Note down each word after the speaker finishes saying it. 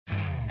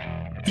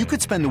You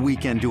could spend the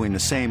weekend doing the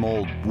same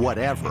old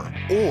whatever,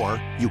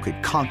 or you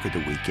could conquer the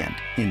weekend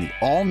in the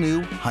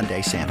all-new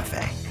Hyundai Santa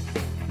Fe.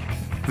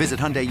 Visit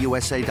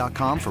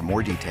HyundaiUSA.com for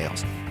more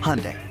details.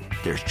 Hyundai,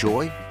 there's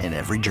joy in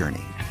every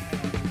journey.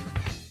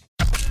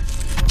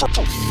 For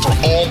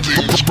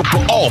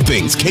all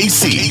things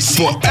KC,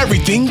 for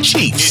everything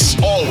Chiefs.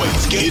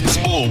 It's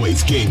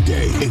always game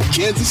day in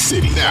Kansas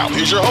City. Now,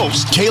 here's your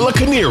host, Kayla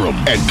Knierim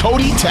and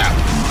Cody Tapp.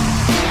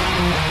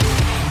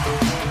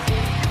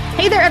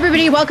 Hey there,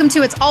 everybody. Welcome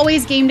to It's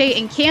Always Game Day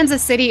in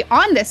Kansas City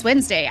on this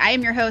Wednesday. I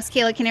am your host,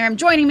 Kayla Knierim.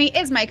 Joining me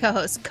is my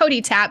co-host,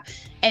 Cody Tapp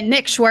and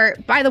Nick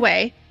Schwert. By the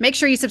way, make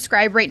sure you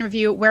subscribe, rate, and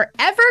review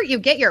wherever you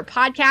get your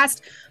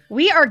podcast.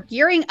 We are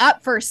gearing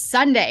up for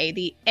Sunday,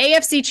 the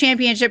AFC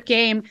Championship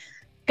game.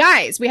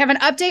 Guys, we have an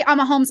update on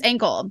Mahomes'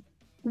 ankle.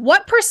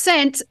 What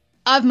percent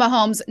of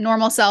Mahomes'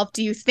 normal self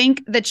do you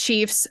think the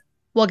Chiefs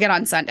will get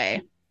on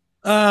Sunday?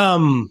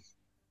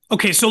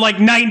 Okay, so like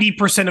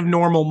 90% of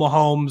normal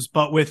Mahomes,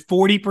 but with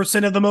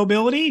 40% of the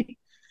mobility?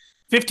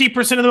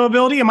 50% of the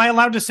mobility? Am I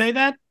allowed to say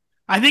that?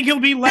 I think he'll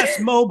be less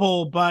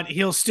mobile, but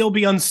he'll still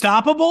be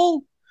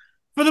unstoppable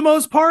for the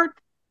most part.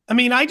 I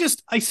mean, I know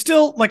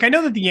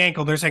that the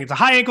ankle, they're saying it's a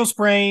high ankle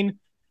sprain.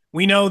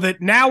 We know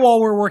that now all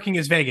we're working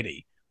is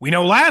vaguity. We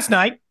know last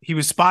night he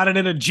was spotted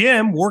at a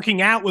gym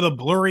working out with a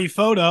blurry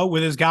photo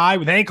with his guy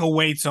with ankle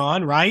weights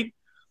on, right?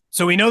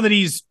 So we know that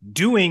he's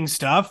doing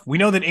stuff. We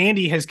know that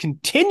Andy has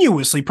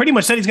continuously pretty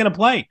much said he's going to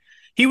play.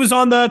 He was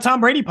on the Tom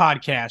Brady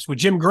podcast with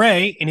Jim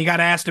Gray, and he got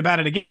asked about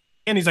it again.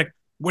 And he's like,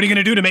 what are you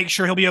going to do to make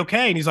sure he'll be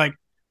okay? And he's like,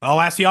 I'll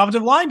ask the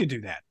offensive line to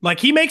do that. Like,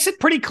 he makes it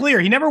pretty clear.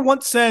 He never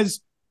once says,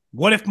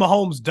 what if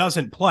Mahomes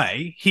doesn't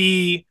play?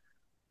 He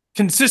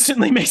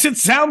consistently makes it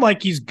sound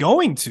like he's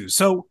going to.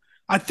 So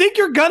I think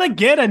you're going to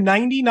get a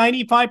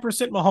 90-95%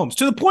 Mahomes,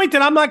 to the point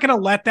that I'm not going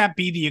to let that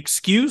be the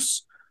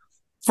excuse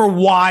for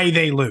why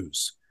they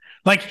lose.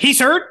 Like, he's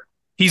hurt.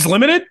 He's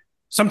limited.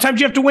 Sometimes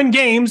you have to win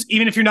games,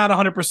 even if you're not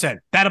 100%.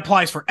 That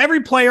applies for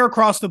every player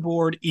across the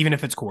board, even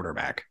if it's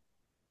quarterback.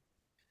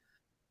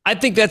 I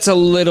think that's a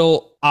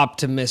little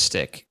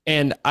optimistic.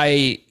 And That's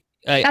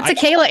a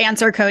Kayla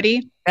answer,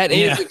 Cody. That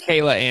is a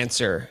Kayla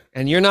answer.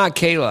 And you're not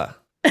Kayla.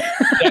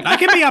 I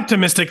can be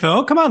optimistic,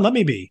 though. Come on, let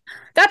me be.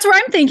 That's what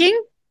I'm thinking.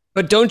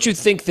 But don't you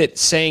think that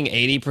saying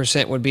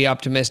 80% would be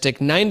optimistic?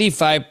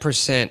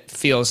 95%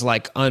 feels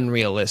like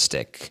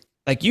unrealistic.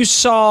 Like, you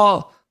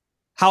saw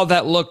how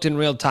that looked in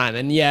real time.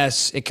 And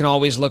yes, it can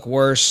always look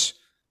worse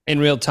in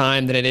real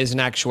time than it is in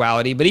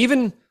actuality. But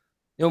even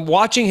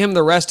watching him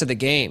the rest of the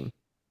game,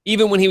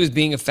 even when he was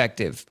being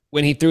effective,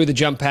 when he threw the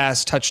jump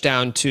pass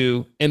touchdown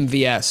to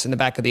MVS in the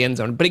back of the end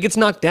zone, but he gets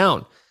knocked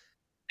down.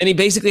 And he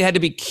basically had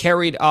to be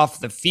carried off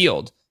the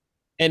field.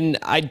 And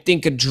I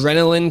think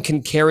adrenaline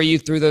can carry you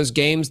through those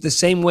games the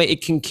same way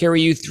it can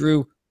carry you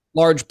through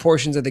large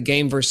portions of the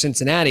game versus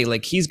Cincinnati.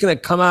 Like, he's going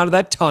to come out of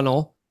that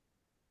tunnel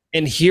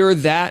and hear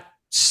that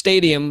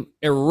stadium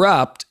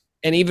erupt.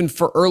 And even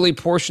for early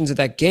portions of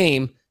that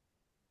game,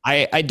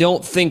 I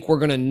don't think we're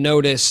going to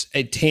notice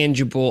a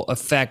tangible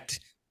effect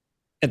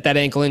that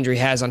ankle injury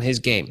has on his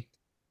game.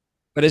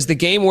 But as the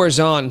game wears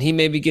on, he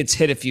maybe gets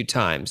hit a few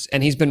times,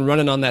 and he's been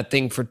running on that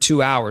thing for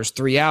 2 hours,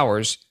 3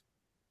 hours.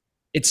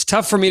 It's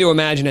tough for me to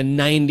imagine a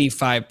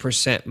 95%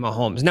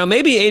 Mahomes. Now,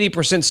 maybe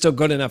 80% is still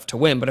good enough to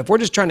win, but if we're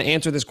just trying to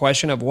answer this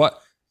question of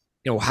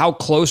how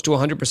close to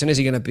 100% is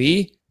he going to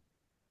be?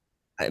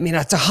 I mean,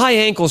 that's a high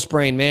ankle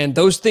sprain, man.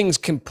 Those things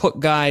can put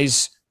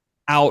guys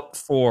out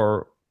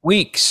for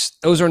weeks.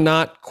 Those are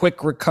not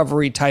quick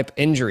recovery type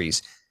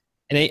injuries.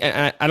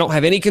 And I don't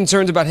have any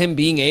concerns about him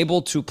being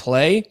able to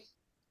play,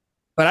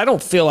 but I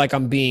don't feel like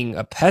I'm being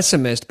a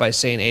pessimist by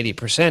saying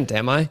 80%,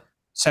 am I?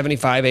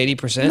 75,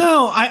 80%?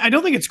 No, I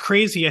don't think it's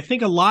crazy. I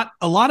think a lot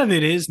of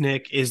it is,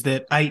 Nick, is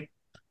that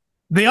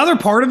the other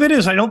part of it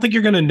is I don't think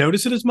you're going to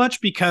notice it as much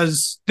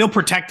because they'll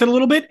protect it a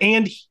little bit,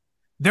 and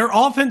their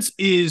offense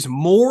is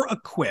more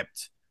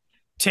equipped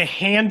to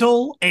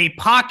handle a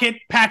pocket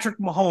Patrick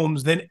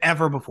Mahomes than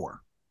ever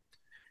before.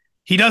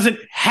 He doesn't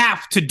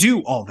have to do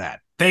all that.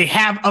 They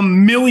have a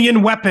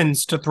million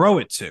weapons to throw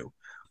it to.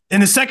 In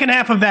the second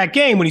half of that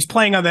game, when he's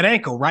playing on that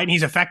ankle, right, and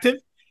he's effective,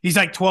 he's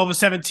like 12 of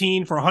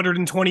 17 for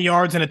 120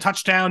 yards and a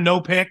touchdown, no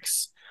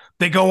picks.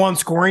 They go on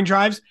scoring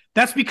drives.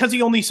 That's because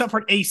he only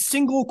suffered a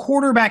single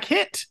quarterback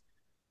hit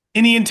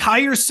in the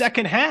entire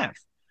second half.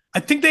 I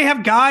think they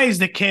have guys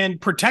that can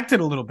protect it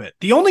a little bit.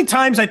 The only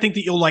times I think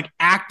that you'll like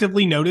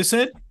actively notice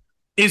it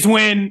is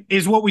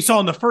what we saw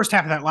in the first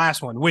half of that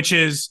last one, which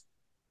is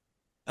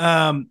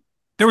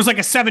there was like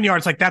a 7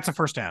 yards, like that's a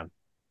first down.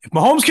 If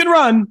Mahomes can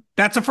run,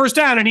 that's a first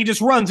down, and he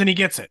just runs and he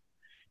gets it.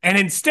 And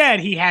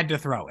instead, he had to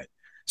throw it.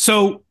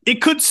 So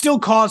it could still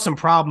cause some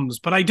problems,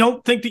 but I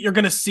don't think that you're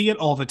going to see it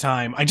all the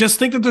time. I just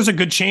think that there's a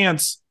good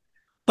chance.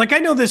 Like, I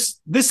know this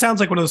sounds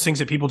like one of those things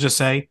that people just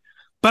say,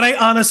 but I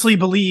honestly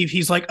believe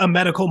he's like a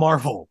medical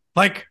marvel.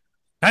 Like,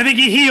 I think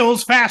he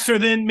heals faster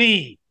than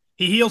me.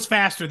 He heals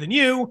faster than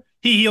you.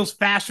 He heals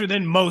faster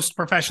than most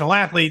professional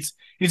athletes.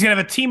 He's going to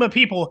have a team of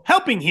people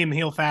helping him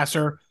heal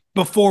faster.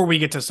 before we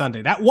get to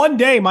Sunday. That one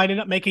day might end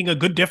up making a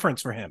good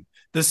difference for him.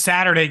 The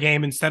Saturday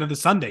game instead of the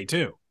Sunday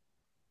too.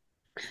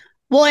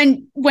 Well,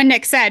 and when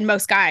Nick said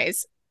most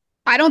guys,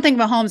 I don't think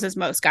Mahomes is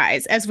most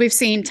guys. As we've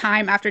seen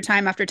time after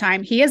time after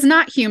time, he is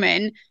not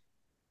human.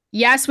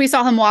 Yes, we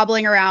saw him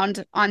wobbling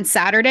around on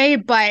Saturday,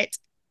 but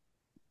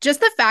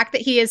just the fact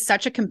that he is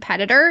such a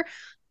competitor,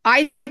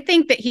 I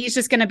think that he's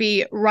just going to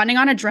be running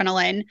on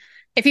adrenaline.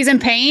 If he's in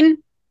pain,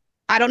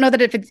 I don't know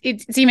that if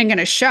it's even going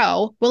to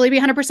show. Will he be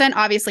 100%?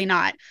 Obviously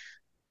not.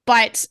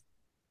 But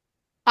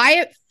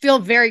I feel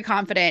very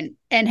confident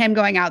in him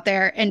going out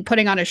there and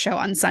putting on a show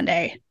on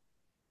Sunday.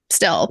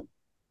 Still,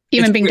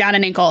 even being down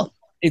an ankle.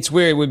 It's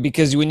weird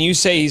because when you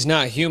say he's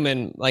not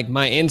human, like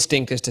my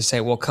instinct is to say,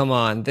 well, come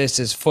on, this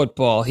is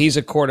football. He's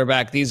a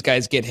quarterback. These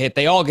guys get hit.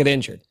 They all get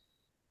injured.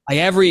 Like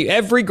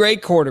every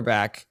great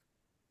quarterback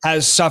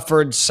has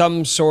suffered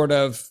some sort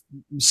of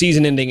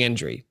season-ending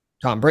injury.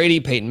 Tom Brady,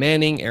 Peyton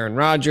Manning, Aaron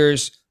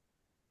Rodgers.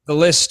 The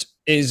list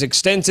is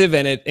extensive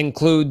and it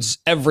includes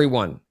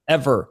everyone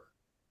ever.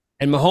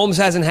 And Mahomes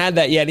hasn't had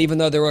that yet, even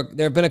though there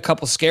have been a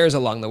couple scares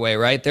along the way,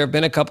 right? There have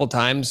been a couple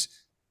times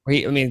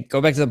where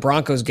go back to the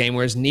Broncos game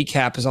where his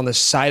kneecap is on the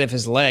side of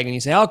his leg and you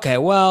say, okay,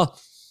 well,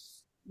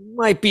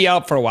 might be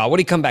out for a while.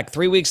 Would he come back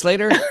 3 weeks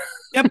later?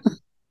 Yep.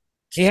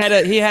 He had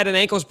an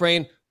ankle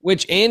sprain,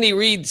 which Andy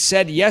Reid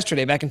said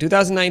yesterday, back in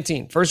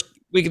 2019, first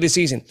week of the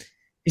season.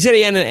 He said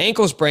he had an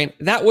ankle sprain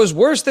that was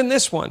worse than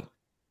this one.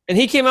 And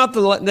he came out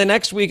the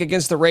next week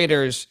against the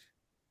Raiders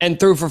and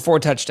threw for 4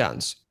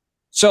 touchdowns.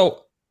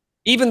 So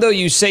even though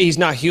you say he's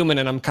not human,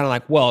 and I'm kind of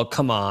like, well,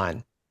 come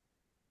on.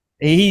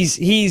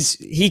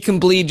 He can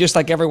bleed just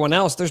like everyone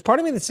else. There's part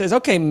of me that says,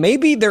 okay,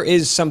 maybe there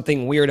is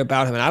something weird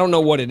about him. And I don't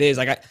know what it is.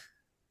 Like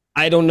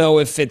I don't know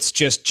if it's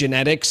just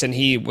genetics and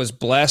he was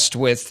blessed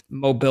with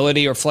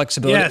mobility or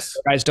flexibility that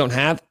guys don't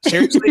have.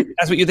 Seriously?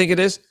 That's what you think it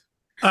is?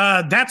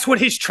 That's what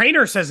his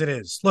trainer says it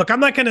is. Look,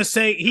 I'm not going to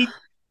say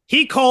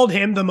he called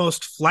him the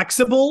most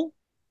flexible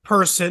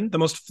person, the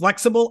most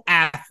flexible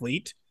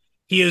athlete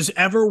he has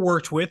ever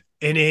worked with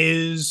in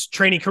his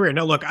training career.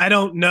 Now, look, I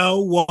don't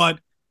know what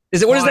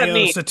does that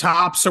mean? The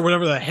tops or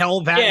whatever the hell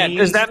that means.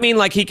 Does that mean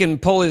like he can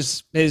pull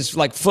his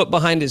like foot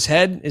behind his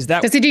head? Is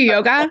that does he do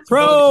yoga?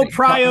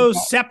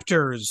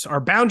 Proprioceptors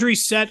are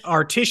boundaries set,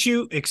 our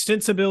tissue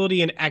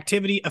extensibility and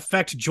activity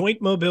affect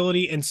joint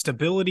mobility and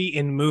stability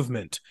in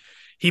movement.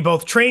 He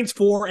both trains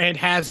for and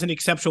has an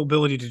exceptional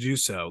ability to do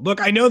so.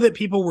 Look, I know that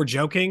people were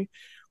joking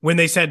when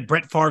they said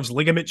Brett Favre's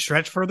ligament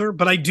stretched further,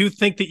 but I do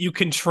think that you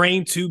can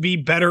train to be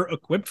better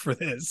equipped for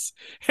this.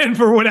 And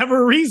for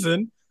whatever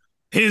reason,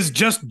 his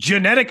just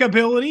genetic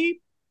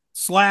ability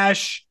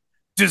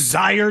 /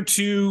 desire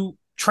to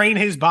train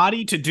his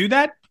body to do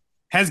that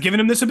has given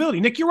him this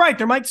ability. Nick, you're right.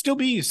 There might still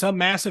be some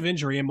massive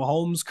injury in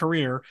Mahomes'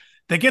 career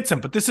that gets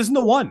him, but this isn't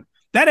the one.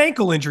 That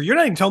ankle injury, you're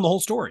not even telling the whole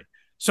story.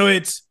 So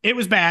it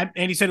was bad,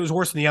 and he said it was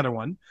worse than the other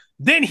one.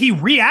 Then he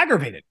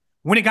re-aggravated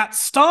when it got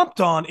stomped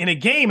on in a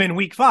game in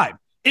week 5,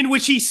 in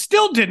which he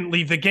still didn't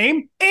leave the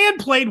game and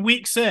played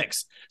week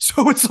 6.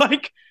 So it's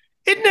like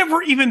it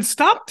never even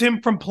stopped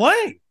him from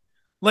playing.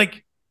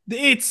 Like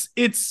it's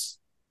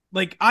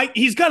like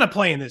he's gonna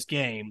play in this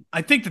game.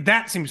 I think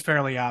that seems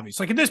fairly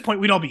obvious. Like at this point,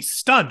 we'd all be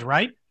stunned,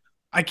 right?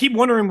 I keep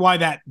wondering why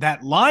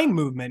that line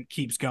movement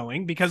keeps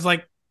going because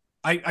like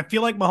I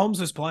feel like Mahomes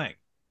is playing.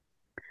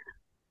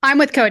 I'm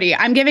with Cody.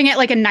 I'm giving it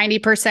like a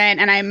 90%,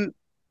 and I'm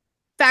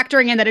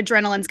factoring in that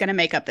adrenaline's going to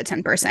make up the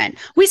 10%.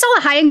 We saw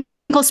a high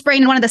ankle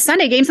sprain in one of the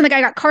Sunday games, and the guy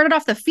got carted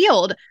off the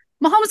field.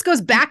 Mahomes goes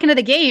back into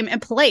the game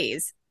and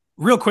plays.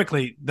 Real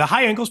quickly, the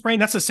high ankle sprain,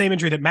 that's the same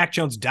injury that Mac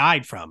Jones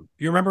died from.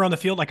 You remember on the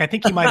field? Like, I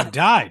think he might have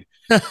died.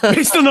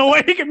 Based on the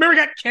way he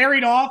got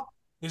carried off.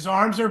 His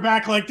arms are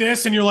back like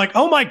this, and you're like,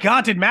 oh my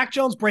God, did Mac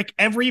Jones break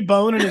every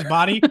bone in his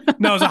body?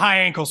 No, it was a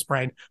high ankle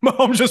sprain.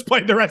 Mahomes just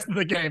played the rest of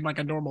the game like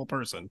a normal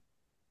person.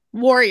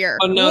 Warrior.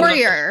 Oh, no,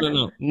 Warrior.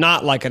 No.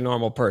 Not like a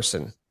normal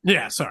person.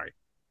 Yeah, sorry.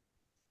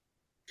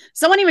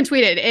 Someone even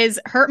tweeted, is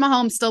Hurt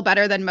Mahomes still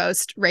better than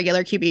most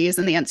regular QBs?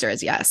 And the answer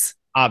is yes.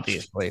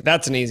 Obviously.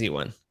 That's an easy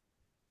one.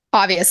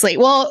 Obviously.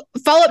 Well,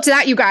 follow up to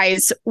that, you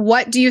guys.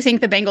 What do you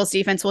think the Bengals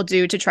defense will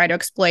do to try to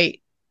exploit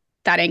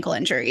that ankle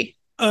injury?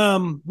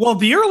 Well,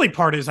 the early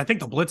part is I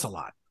think they'll blitz a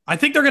lot. I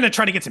think they're going to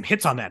try to get some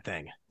hits on that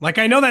thing. Like,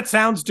 I know that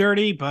sounds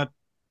dirty, but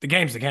the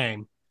game's the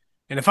game.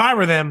 And if I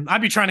were them,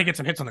 I'd be trying to get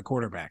some hits on the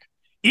quarterback.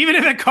 Even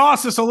if it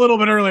costs us a little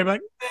bit early,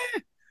 like,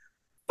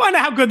 find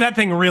out how good that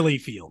thing really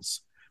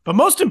feels. But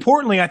most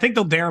importantly, I think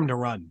they'll dare him to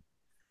run.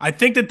 I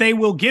think that they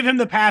will give him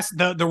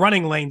the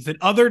running lanes that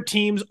other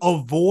teams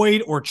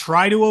avoid or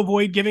try to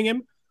avoid giving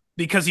him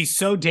because he's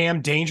so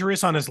damn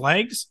dangerous on his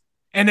legs,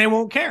 and they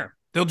won't care.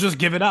 They'll just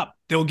give it up.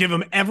 They'll give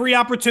him every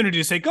opportunity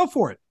to say, go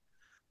for it.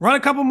 Run a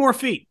couple more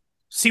feet.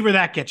 See where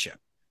that gets you.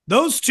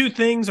 Those two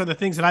things are the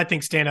things that I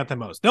think stand out the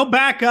most. They'll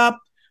back up.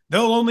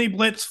 They'll only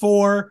blitz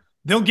 4.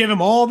 They'll give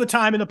him all the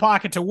time in the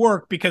pocket to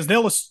work because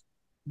they'll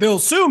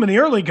assume in the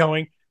early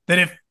going that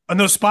if on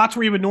those spots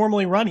where he would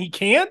normally run, he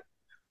can't,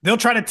 they'll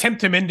try to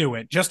tempt him into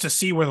it just to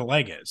see where the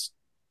leg is.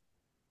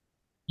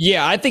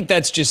 Yeah, I think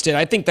that's just it.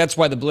 I think that's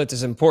why the blitz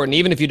is important.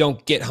 Even if you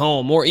don't get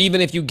home, or even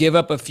if you give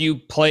up a few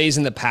plays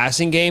in the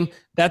passing game,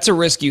 that's a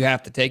risk you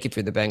have to take if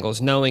you're the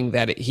Bengals, knowing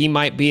that he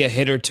might be a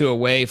hit or two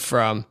away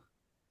from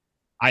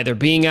either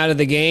being out of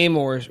the game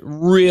or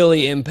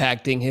really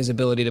impacting his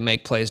ability to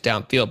make plays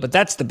downfield. But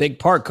that's the big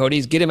part, Cody,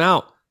 is get him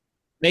out,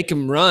 make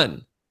him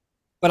run.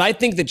 But I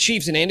think the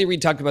Chiefs, and Andy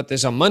Reid talked about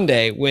this on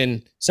Monday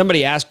when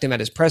somebody asked him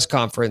at his press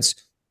conference,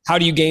 how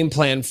do you game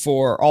plan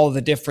for all the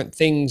different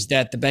things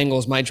that the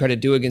Bengals might try to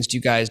do against you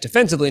guys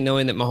defensively,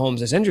 knowing that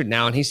Mahomes is injured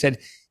now? And he said,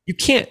 you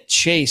can't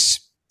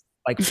chase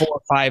like 4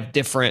 or 5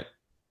 different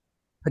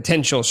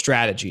potential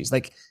strategies.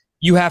 Like,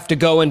 you have to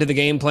go into the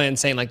game plan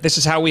saying, like, this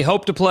is how we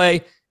hope to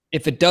play.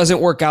 If it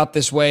doesn't work out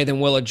this way, then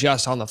we'll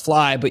adjust on the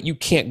fly. But you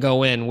can't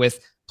go in with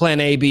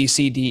plan A, B,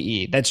 C, D,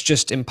 E. That's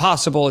just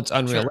impossible. It's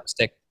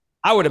unrealistic. Sure.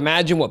 I would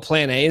imagine what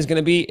plan A is going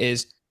to be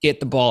is get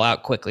the ball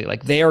out quickly.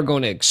 Like, they are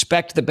going to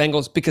expect the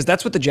Bengals, because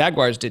that's what the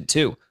Jaguars did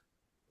too.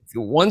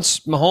 Once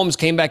Mahomes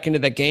came back into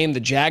that game, the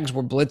Jags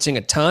were blitzing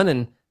a ton,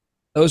 and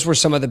those were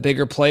some of the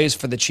bigger plays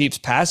for the Chiefs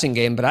passing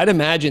game. But I'd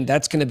imagine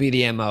that's going to be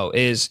the MO,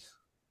 is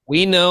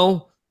we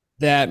know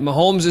that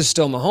Mahomes is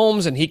still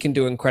Mahomes and he can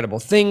do incredible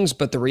things.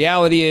 But the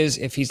reality is,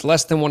 if he's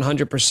less than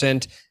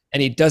 100%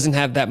 and he doesn't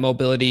have that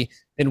mobility,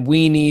 then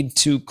we need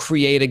to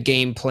create a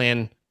game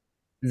plan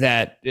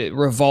that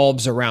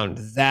revolves around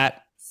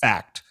that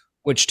fact,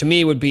 which to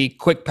me would be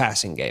quick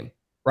passing game,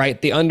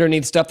 right? The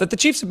underneath stuff that the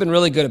Chiefs have been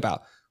really good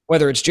about,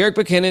 whether it's Jerick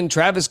McKinnon,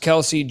 Travis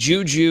Kelce,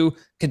 Juju,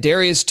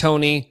 Kadarius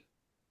Toney.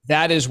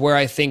 That is where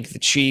I think the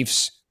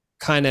Chiefs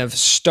kind of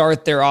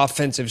start their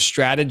offensive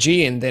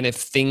strategy. And then if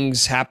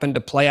things happen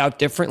to play out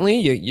differently,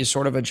 you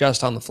sort of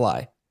adjust on the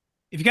fly.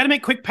 If you got to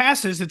make quick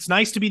passes, it's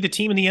nice to be the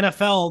team in the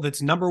NFL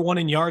that's number 1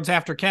 in yards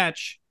after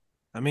catch.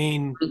 I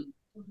mean,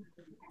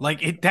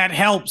 like, that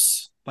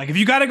helps. Like, if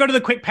you got to go to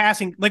the quick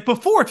passing, like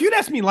before, if you'd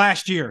asked me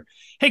last year,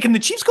 hey, can the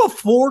Chiefs go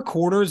 4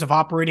 quarters of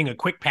operating a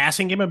quick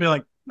passing game? I'd be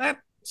like, that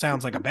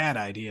sounds like a bad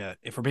idea,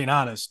 if we're being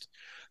honest.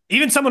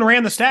 Even someone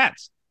ran the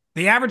stats.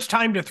 The average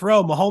time to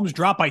throw, Mahomes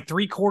dropped by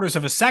 3/4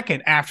 of a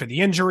second after the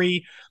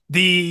injury.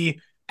 The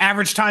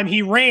average time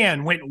he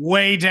ran went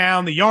way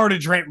down. The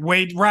yardage went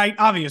way right.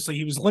 Obviously,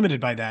 he was limited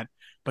by that,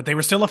 but they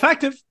were still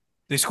effective.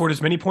 They scored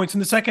as many points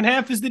in the second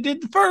half as they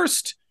did the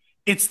first.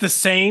 It's the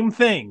same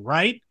thing,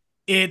 right?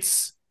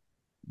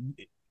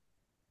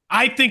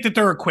 I think that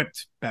they're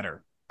equipped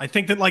better. I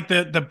think that, like,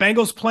 the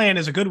Bengals plan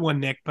is a good one,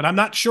 Nick, but I'm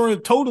not sure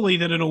totally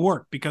that it'll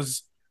work,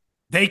 because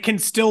they can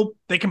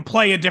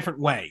play a different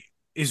way,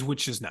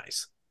 which is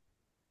nice.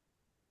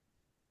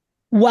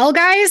 Well,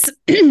 guys,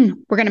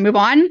 we're going to move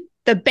on.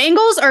 The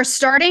Bengals are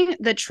starting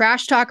the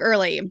trash talk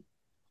early.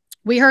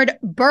 We heard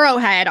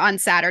Burrowhead on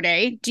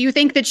Saturday. Do you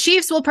think the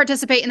Chiefs will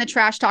participate in the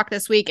trash talk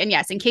this week? And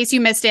yes, in case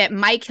you missed it,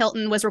 Mike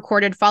Hilton was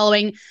recorded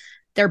following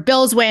their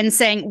Bills win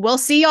saying, "We'll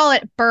see y'all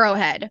at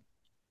Burrowhead."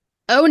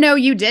 Oh, no,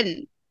 you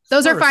didn't.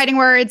 Those are fighting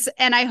words,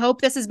 and I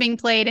hope this is being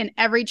played in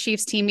every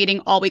Chiefs team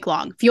meeting all week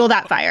long. Fuel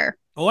that fire.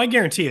 Oh, I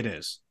guarantee it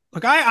is.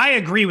 Look, I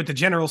agree with the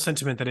general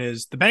sentiment that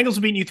is, the Bengals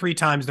have beaten you 3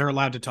 times. They're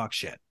allowed to talk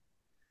shit.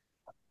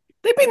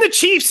 They've beaten the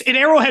Chiefs in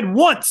Arrowhead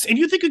once, and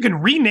you think you can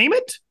rename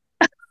it?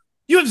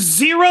 You have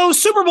 0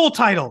 Super Bowl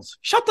titles.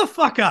 Shut the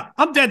fuck up.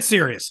 I'm dead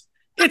serious.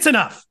 It's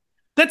enough.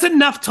 That's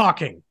enough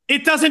talking.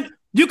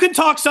 You can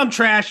talk some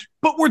trash,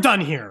 but we're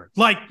done here.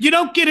 Like, you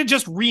don't get to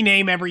just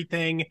rename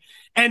everything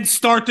and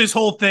start this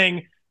whole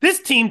thing.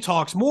 This team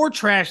talks more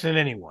trash than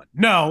anyone.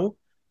 No,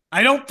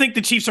 I don't think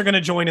the Chiefs are going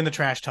to join in the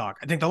trash talk.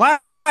 I think the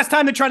last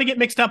time they tried to get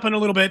mixed up in a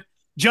little bit,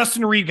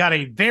 Justin Reid got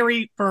a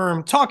very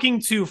firm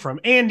talking to from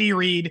Andy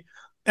Reid,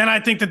 and I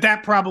think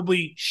that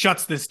probably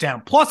shuts this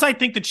down. Plus, I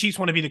think the Chiefs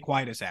want to be the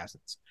quiet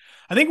assassins.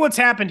 I think what's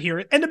happened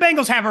here, and the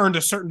Bengals have earned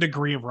a certain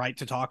degree of right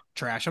to talk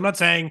trash. I'm not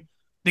saying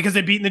because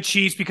they've beaten the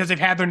Chiefs, because they've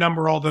had their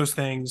number, all those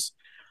things.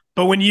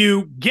 But when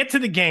you get to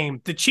the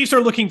game, the Chiefs are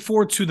looking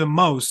forward to the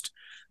most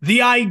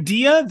the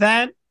idea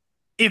that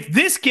if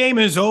this game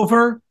is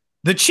over,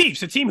 the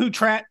Chiefs, a team who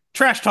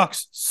trash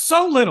talks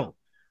so little,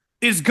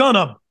 is going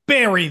to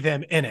bury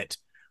them in it.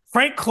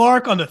 Frank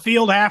Clark on the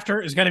field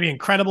after is going to be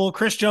incredible.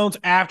 Chris Jones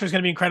after is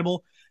going to be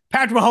incredible.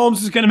 Patrick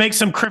Mahomes is going to make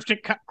some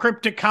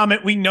cryptic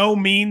comment we know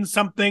means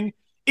something.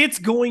 It's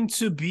going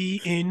to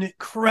be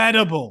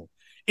incredible.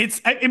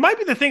 It might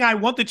be the thing. I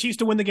want the Chiefs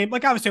to win the game.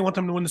 Like, obviously, I want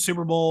them to win the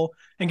Super Bowl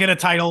and get a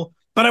title.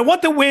 But I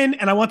want the win,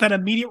 and I want that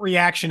immediate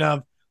reaction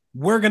of,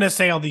 we're going to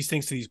say all these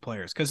things to these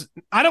players. Because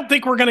I don't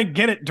think we're going to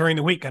get it during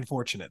the week,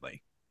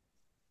 unfortunately.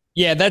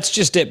 Yeah, that's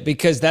just it,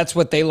 because that's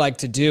what they like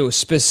to do.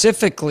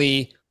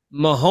 Specifically,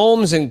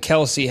 Mahomes and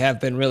Kelce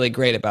have been really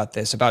great about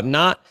this, about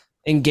not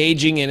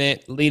engaging in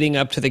it leading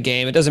up to the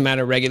game. It doesn't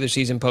matter, regular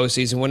season,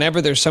 postseason.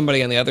 Whenever there's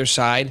somebody on the other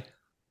side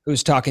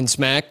who's talking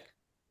smack,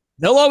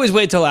 they'll always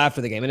wait till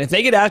after the game. And if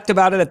they get asked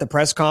about it at the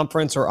press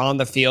conference or on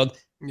the field,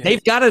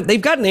 they've got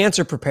an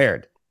answer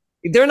prepared.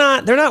 They're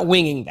not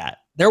winging that.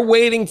 They're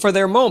waiting for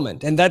their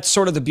moment. And that's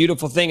sort of the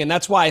beautiful thing. And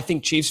that's why I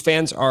think Chiefs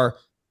fans are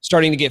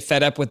starting to get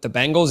fed up with the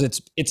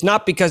Bengals. It's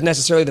not because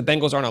necessarily the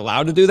Bengals aren't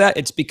allowed to do that.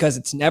 It's because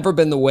it's never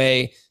been the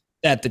way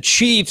that the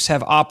Chiefs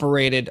have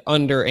operated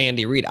under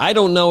Andy Reid. I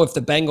don't know if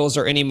the Bengals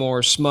are any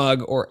more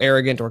smug or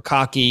arrogant or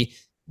cocky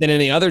than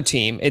any other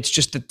team. It's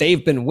just that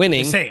they've been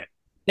winning. Say it.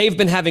 They've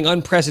been having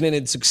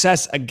unprecedented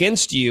success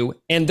against you,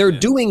 and they're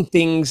doing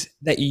things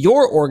that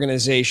your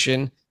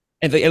organization,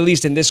 at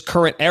least in this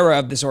current era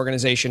of this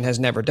organization, has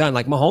never done.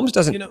 Like Mahomes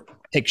doesn't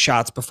take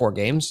shots before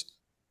games.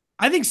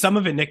 I think some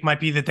of it, Nick, might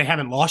be that they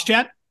haven't lost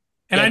yet.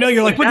 And I know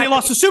you're like, but they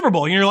lost the Super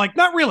Bowl. And you're like,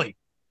 not really.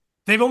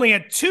 They've only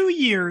had 2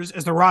 years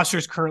as the roster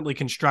is currently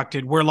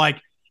constructed where,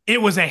 like,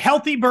 it was a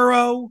healthy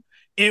Burrow.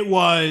 It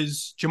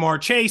was Jamar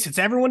Chase. It's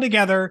everyone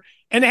together.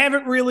 And they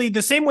haven't really,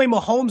 the same way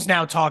Mahomes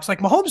now talks, like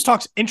Mahomes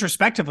talks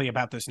introspectively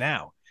about this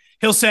now.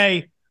 He'll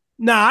say,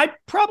 I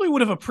probably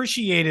would have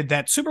appreciated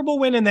that Super Bowl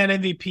win and that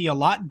MVP a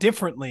lot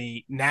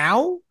differently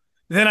now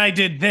than I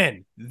did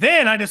then.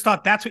 Then I just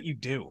thought that's what you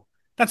do.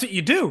 That's what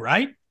you do,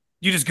 right?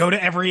 You just go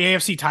to every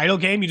AFC title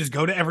game. You just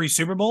go to every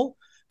Super Bowl.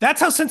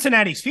 That's how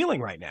Cincinnati's feeling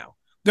right now.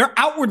 They're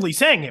outwardly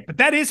saying it, but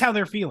that is how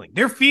they're feeling.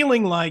 They're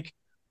feeling like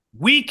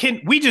we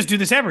just do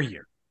this every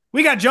year.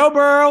 We got Joe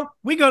Burrow.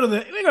 We go to the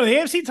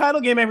AFC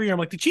title game every year. I'm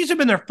like, the Chiefs have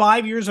been there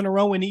 5 years in a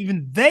row, and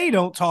even they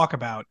don't talk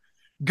about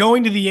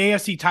going to the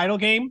AFC title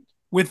game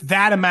with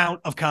that amount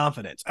of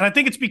confidence. And I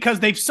think it's because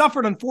they've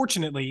suffered,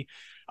 unfortunately,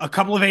 a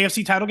couple of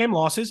AFC title game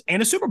losses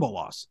and a Super Bowl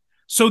loss.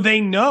 So they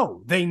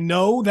know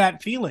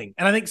that feeling.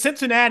 And I think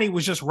Cincinnati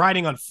was just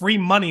riding on free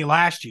money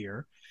last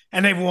year,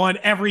 and they've won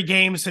every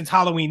game since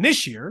Halloween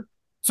this year.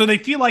 So they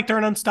feel like they're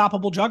an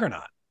unstoppable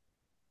juggernaut.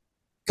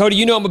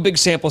 Cody, I'm a big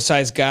sample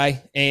size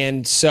guy.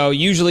 And so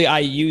usually I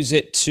use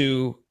it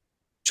to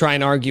try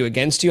and argue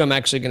against you. I'm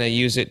actually going to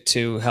use it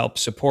to help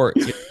support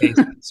your case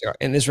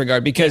in this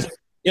regard, because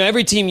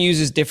every team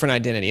uses different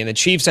identity. And the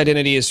Chiefs'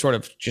 identity is sort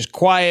of just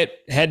quiet,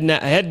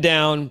 head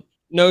down,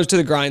 nose to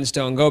the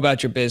grindstone, go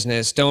about your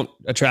business, don't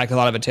attract a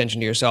lot of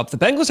attention to yourself. The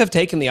Bengals have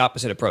taken the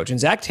opposite approach, and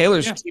Zach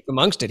Taylor's chief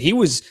amongst it. He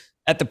was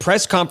at the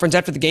press conference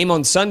after the game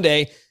on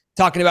Sunday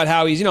talking about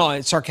how he's,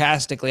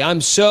 sarcastically, I'm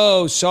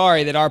so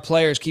sorry that our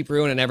players keep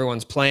ruining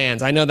everyone's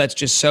plans. I know that's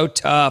just so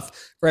tough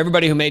for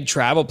everybody who made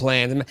travel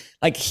plans. And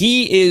like,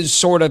 he is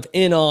sort of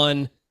in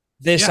on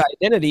this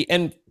identity.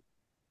 And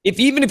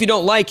even if you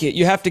don't like it,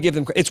 you have to give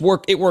them,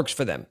 it works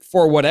for them.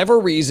 For whatever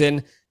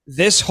reason,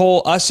 this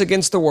whole us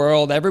against the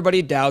world,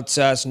 everybody doubts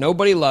us,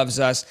 nobody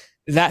loves us,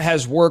 that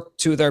has worked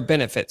to their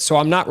benefit. So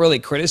I'm not really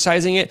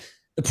criticizing it.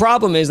 The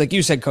problem is, like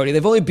you said, Cody,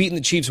 they've only beaten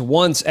the Chiefs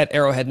once at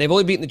Arrowhead, and they've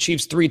only beaten the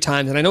Chiefs 3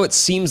 times. And I know it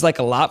seems like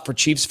a lot for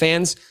Chiefs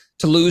fans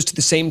to lose to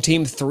the same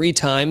team 3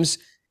 times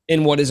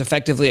in what is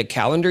effectively a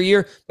calendar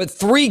year, but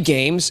 3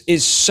 games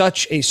is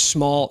such a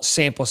small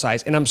sample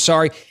size. And I'm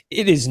sorry,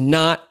 it is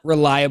not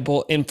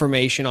reliable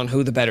information on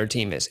who the better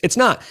team is. It's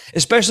not,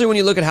 especially when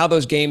you look at how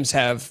those games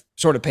have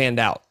sort of panned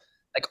out.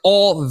 Like,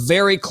 all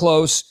very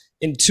close.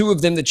 In 2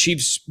 of them, the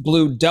Chiefs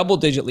blew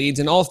double-digit leads,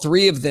 and all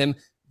 3 of them,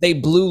 they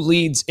blew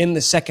leads in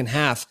the second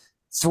half.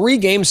 3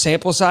 game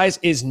sample size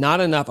is not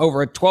enough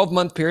over a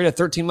 12-month period, a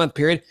 13-month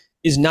period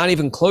is not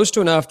even close to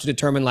enough to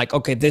determine, like,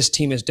 okay, this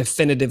team is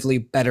definitively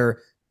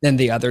better than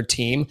the other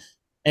team.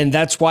 And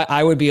that's why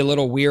I would be a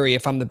little weary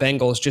if I'm the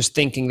Bengals, just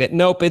thinking that,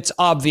 nope, it's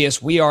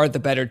obvious we are the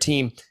better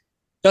team.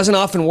 Doesn't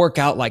often work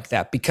out like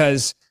that,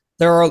 because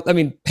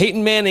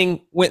Peyton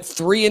Manning went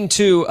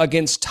 3-2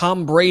 against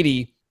Tom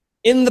Brady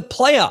in the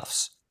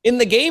playoffs, in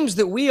the games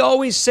that we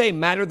always say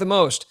matter the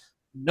most.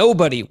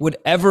 Nobody would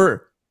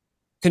ever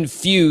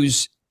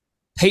confuse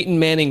Peyton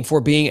Manning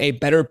for being a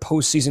better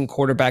postseason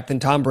quarterback than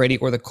Tom Brady,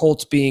 or the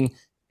Colts being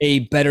a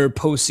better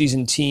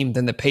postseason team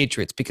than the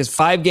Patriots, because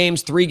 5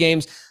 games, 3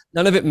 games,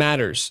 none of it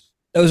matters.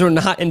 Those are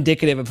not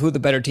indicative of who the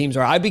better teams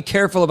are. I'd be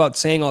careful about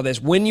saying all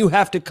this when you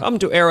have to come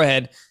to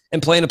Arrowhead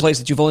and play in a place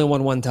that you've only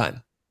won 1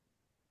 time.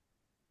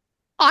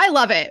 I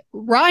love it.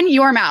 Run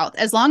your mouth.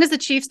 As long as the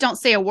Chiefs don't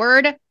say a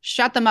word,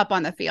 shut them up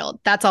on the field.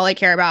 That's all I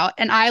care about.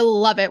 And I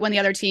love it when the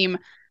other team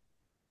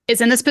is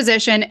in this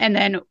position and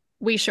then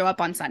we show up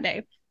on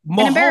Sunday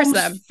and embarrass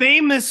them.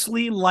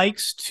 Famously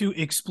likes to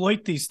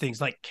exploit these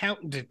things, like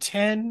counting to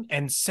 10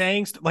 and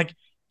saying like,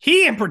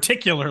 he in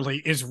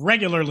particularly is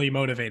regularly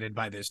motivated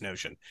by this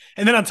notion.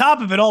 And then on top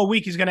of it, all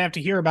week, he's going to have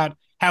to hear about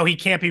how he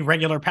can't be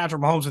regular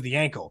Patrick Mahomes with the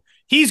ankle.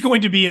 He's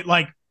going to be at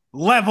like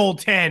level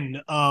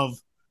 10 of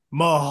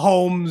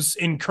Mahomes'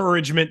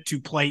 encouragement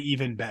to play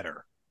even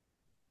better.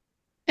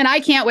 And I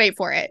can't wait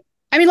for it.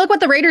 I mean, look what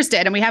the Raiders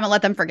did, and we haven't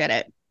let them forget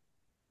it.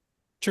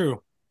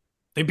 True.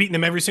 They've beaten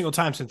them every single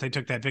time since they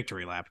took that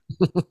victory lap.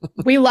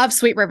 We love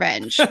sweet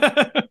revenge.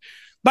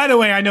 By the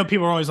way, I know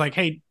people are always like,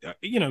 hey,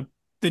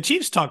 the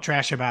Chiefs talk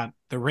trash about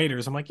the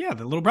Raiders. I'm like, yeah,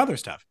 the little brother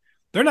stuff.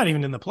 They're not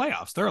even in the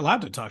playoffs. They're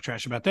allowed to talk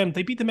trash about them.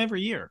 They beat them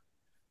every year.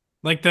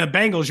 Like the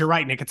Bengals, you're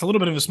right, Nick. It's a little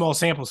bit of a small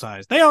sample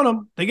size. They own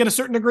them. They get a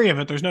certain degree of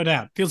it. There's no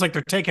doubt. Feels like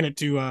they're taking it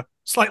to a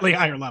slightly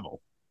higher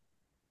level.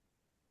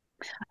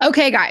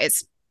 Okay,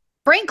 guys.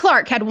 Frank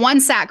Clark had 1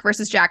 sack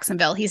versus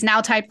Jacksonville. He's now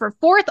tied for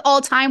 4th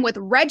all-time with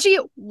Reggie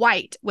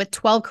White with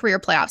 12 career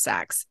playoff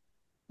sacks.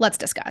 Let's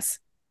discuss.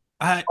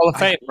 Hall of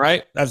Fame,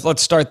 right?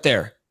 Let's start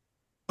there.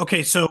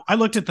 Okay, so I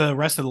looked at the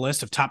rest of the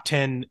list of top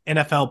 10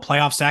 NFL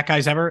playoff sack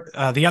guys ever.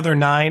 The other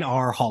 9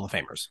 are Hall of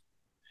Famers.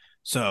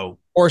 So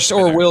or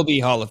will be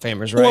Hall of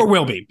Famers, right? Or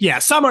will be. Yeah,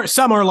 some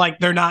are like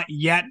they're not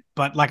yet,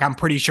 but like I'm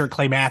pretty sure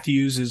Clay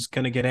Matthews is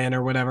going to get in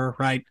or whatever,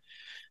 right?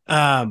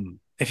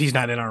 If he's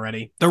not in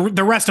already. The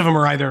rest of them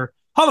are either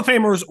Hall of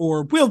Famers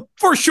or will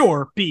for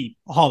sure be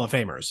Hall of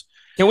Famers.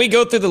 Can we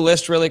go through the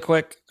list really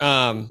quick?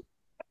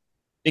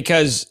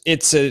 Because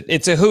it's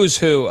a who's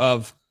who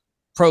of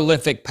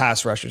prolific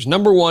pass rushers.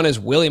 Number 1 is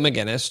Willie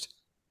McGinnis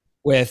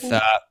with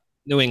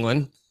New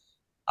England.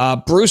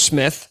 Bruce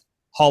Smith,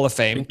 Hall of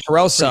Fame.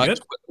 Terrell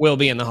Suggs will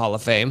be in the Hall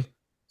of Fame.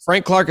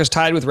 Frank Clark is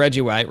tied with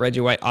Reggie White. Reggie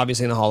White,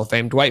 obviously in the Hall of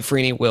Fame. Dwight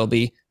Freeney will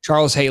be.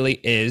 Charles Haley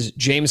is.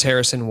 James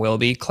Harrison will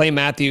be. Clay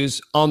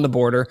Matthews on the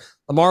border.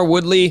 Lamar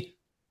Woodley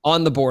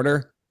on the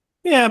border.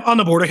 Yeah, on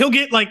the border. He'll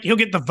get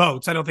the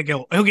votes. I don't think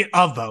he'll get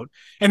a vote.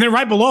 And then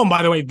right below him,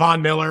 by the way,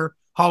 Von Miller,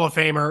 Hall of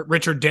Famer,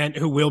 Richard Dent,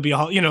 who will be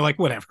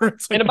whatever.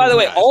 And by the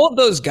way, all of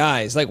those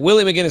guys, like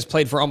Willie McGinnis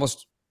played for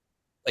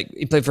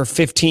he played for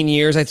 15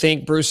 years, I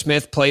think. Bruce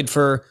Smith played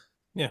for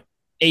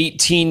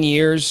 18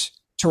 years.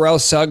 Terrell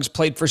Suggs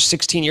played for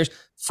 16 years.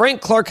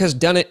 Frank Clark has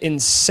done it in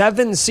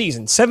 7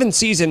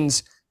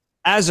 seasons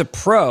as a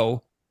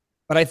pro,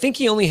 but I think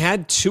he only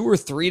had 2 or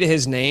 3 to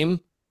his name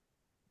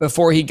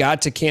before he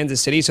got to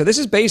Kansas City. So this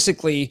has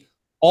basically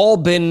all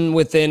been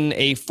within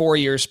a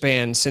 4-year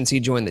span since he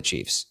joined the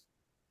Chiefs.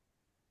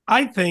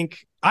 I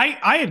think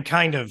I had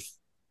kind of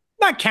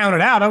not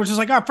counted out. I was just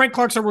like, Frank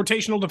Clark's a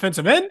rotational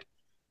defensive end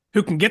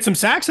who can get some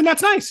sacks, and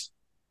that's nice.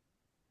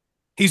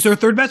 He's their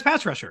 3rd best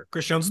pass rusher.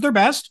 Chris Jones is their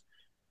best.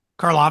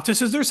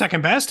 Karlaftis is their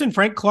 2nd best, and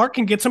Frank Clark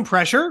can get some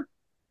pressure.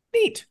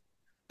 Neat.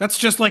 That's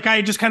just like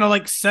I just kind of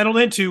like settled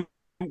into,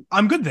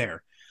 I'm good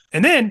there.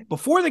 And then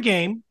before the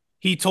game,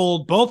 he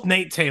told both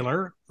Nate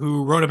Taylor,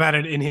 who wrote about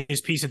it in his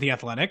piece at The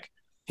Athletic,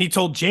 he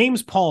told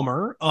James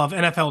Palmer of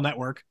NFL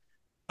Network,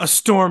 a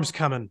storm's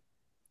coming.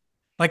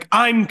 Like,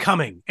 I'm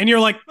coming. And you're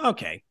like,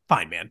 okay,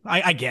 fine, man.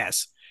 I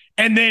guess.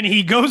 And then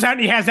he goes out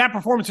and he has that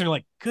performance, and you're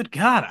like, good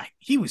God,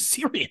 he was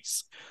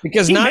serious.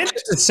 Because not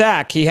just a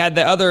sack, he had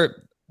the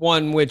other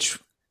one, which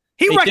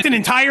he wrecked an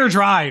entire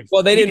drive.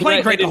 Well, they didn't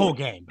play great the whole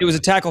game. It was a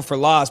tackle for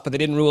loss, but they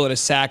didn't rule it a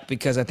sack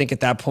because I think at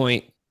that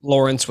point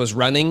Lawrence was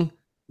running.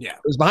 Yeah,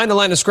 it was behind the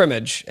line of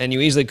scrimmage, and you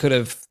easily could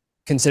have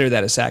considered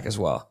that a sack as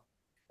well.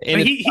 On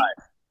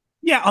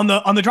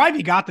the drive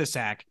he got the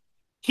sack,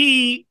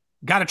 he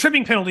got a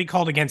tripping penalty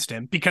called against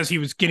him because he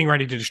was getting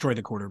ready to destroy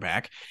the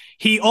quarterback.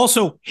 He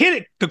also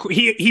hit it.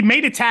 He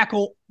made a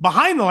tackle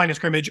behind the line of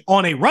scrimmage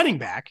on a running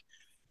back,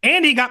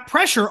 and he got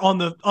pressure on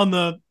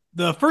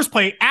the first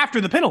play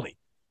after the penalty,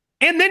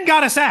 and then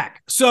got a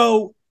sack.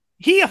 So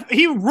he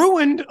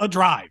ruined a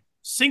drive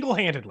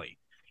single-handedly,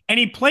 and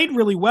he played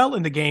really well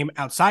in the game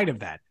outside of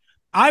that.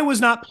 I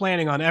was not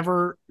planning on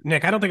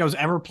Nick, I don't think I was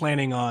ever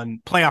planning on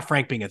playoff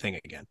Frank being a thing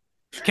again.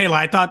 Kayla,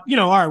 I thought,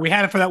 all right, we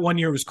had it for that 1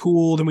 year. It was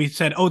cool. Then we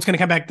said, it's going to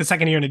come back the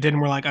second year, and it didn't.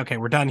 We're like, okay,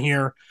 we're done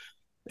here.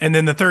 And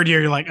then the third year,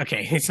 you're like,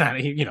 okay, it's not,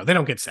 they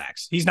don't get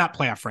sacks. He's not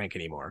playoff Frank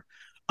anymore.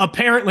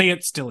 Apparently,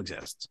 it still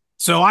exists.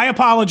 So I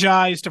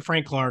apologize to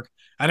Frank Clark.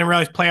 I didn't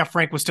realize playoff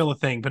Frank was still a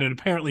thing, but it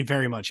apparently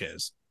very much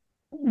is.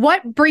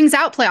 What brings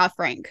out playoff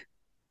Frank?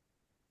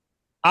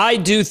 I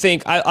do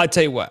think, I'll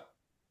tell you what,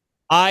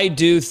 I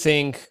do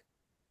think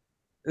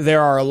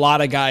there are a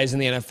lot of guys in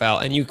the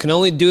NFL, and you can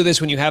only do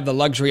this when you have the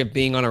luxury of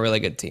being on a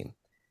really good team.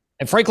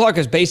 And Frank Clark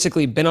has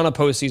basically been on a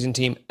postseason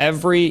team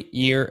every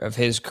year of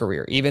his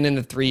career. Even in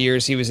the 3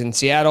 years he was in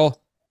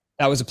Seattle,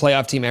 that was a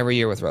playoff team every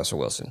year with Russell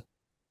Wilson.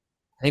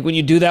 I think when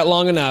you do that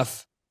long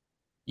enough,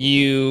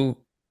 you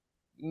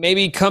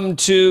maybe come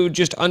to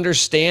just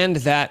understand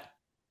that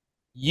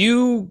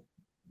you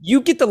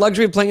get the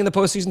luxury of playing in the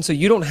postseason, so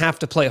you don't have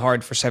to play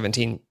hard for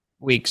 17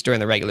 weeks during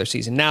the regular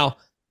season. Now,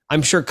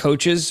 I'm sure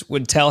coaches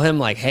would tell him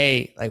like,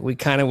 hey, like we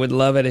kind of would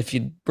love it if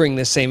you'd bring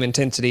the same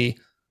intensity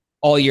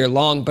all year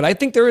long. But I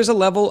think there is a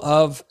level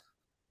of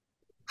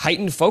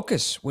heightened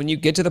focus when you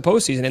get to the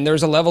postseason. And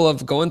there's a level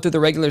of going through the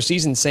regular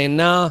season saying,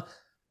 nah,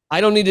 I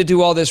don't need to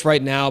do all this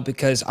right now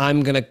because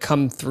I'm going to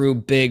come through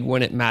big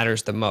when it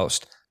matters the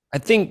most. I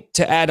think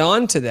to add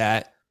on to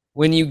that,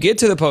 when you get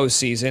to the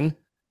postseason,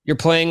 you're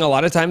playing a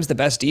lot of times the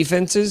best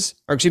offenses,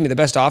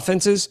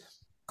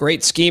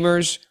 great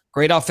schemers,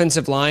 great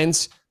offensive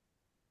lines.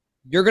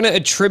 You're going to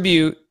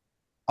attribute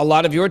a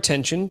lot of your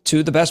attention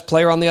to the best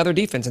player on the other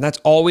defense. And that's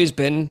always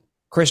been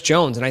Chris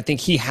Jones. And I think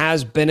he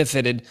has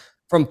benefited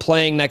from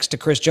playing next to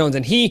Chris Jones.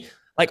 And he,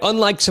 like,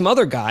 unlike some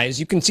other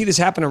guys, you can see this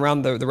happen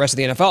around the rest of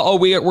the NFL. Oh,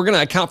 we're going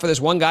to account for this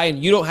one guy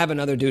and you don't have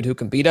another dude who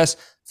can beat us.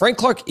 Frank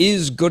Clark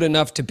is good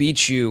enough to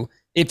beat you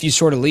if you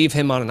sort of leave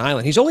him on an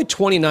island. He's only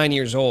 29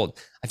 years old.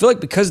 I feel like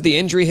because of the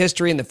injury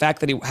history and the fact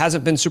that he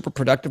hasn't been super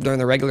productive during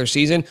the regular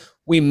season,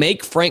 we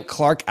make Frank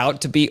Clark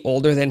out to be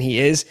older than he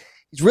is.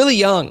 He's really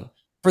young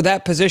for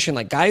that position.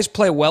 Like, guys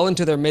play well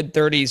into their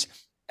mid-30s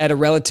at a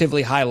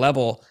relatively high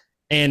level.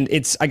 And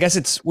I guess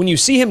it's when you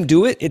see him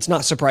do it, it's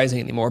not surprising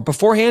anymore.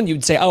 Beforehand,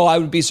 you'd say, I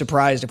would be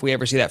surprised if we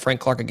ever see that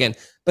Frank Clark again.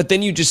 But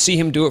then you just see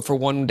him do it for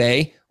one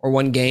day or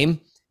one game,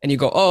 and you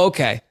go, oh,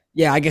 okay.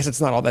 Yeah, I guess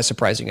it's not all that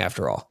surprising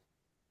after all.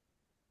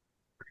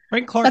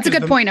 Frank Clark. That's a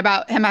good point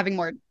about him having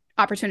more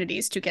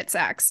opportunities to get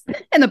sacks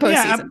in the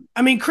postseason. Yeah,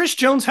 I mean, Chris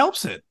Jones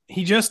helps it.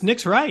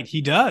 Nick's right.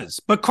 He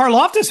does. But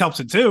Karlaftis helps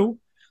it too.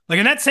 Like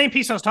in that same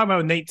piece I was talking about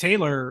with Nate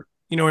Taylor,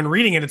 in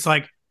reading it, it's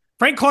like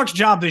Frank Clark's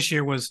job this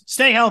year was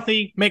stay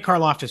healthy, make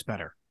Karlaftis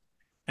better.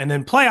 And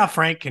then playoff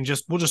Frank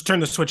we'll just turn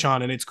the switch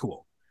on and it's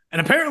cool.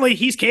 And apparently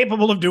he's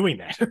capable of doing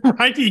that,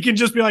 right? He can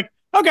just be like,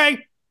 okay,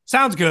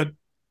 sounds good.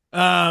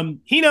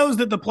 He knows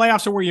that the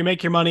playoffs are where you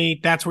make your money.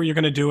 That's where you're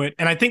going to do it.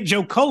 And I think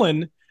Joe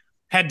Cullen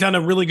had done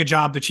a really good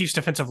job, the Chiefs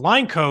defensive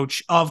line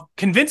coach, of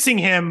convincing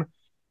him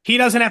he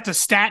doesn't have to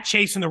stat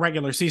chase in the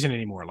regular season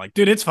anymore. Like,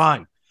 dude, it's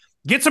fine.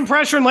 Get some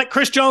pressure and let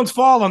Chris Jones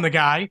fall on the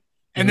guy.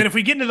 And then if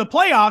we get into the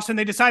playoffs and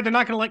they decide they're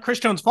not going to let Chris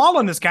Jones fall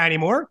on this guy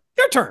anymore,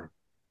 your turn.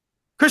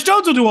 Chris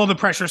Jones will do all the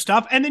pressure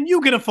stuff, and then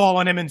you get a fall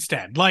on him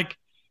instead. Like,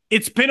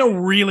 it's been a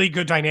really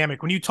good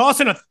dynamic. When you toss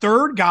in a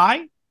third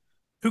guy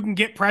who can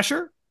get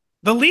pressure,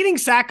 the leading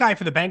sack guy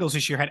for the Bengals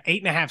this year had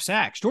 8.5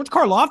 sacks. George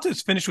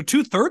Karlaftis finished with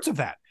 2/3 of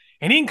that,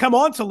 and he didn't come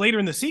on till later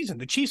in the season.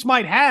 The Chiefs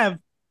might have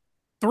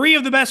 3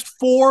 of the best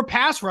 4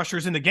 pass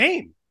rushers in the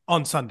game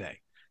on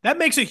Sunday. That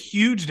makes a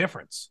huge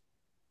difference.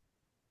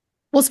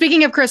 Well,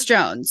 speaking of Chris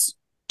Jones,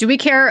 do we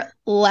care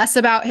less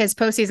about his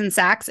postseason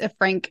sacks if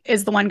Frank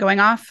is the one going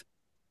off?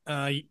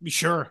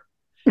 Sure.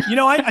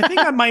 I think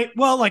I might.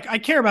 Well, I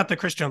care about the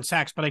Chris Jones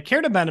sacks, but I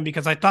cared about him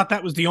because I thought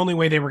that was the only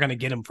way they were going to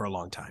get him for a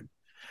long time.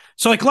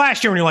 So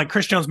last year when you're like,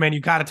 Chris Jones, man,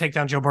 you got to take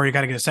down Joe Burrow, you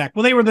got to get a sack.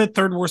 Well, they were the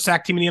 3rd worst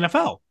sack team in the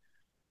NFL.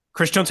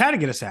 Chris Jones had to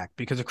get a sack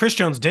because if Chris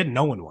Jones did,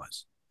 no one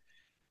was.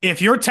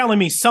 If you're telling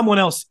me someone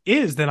else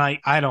is, then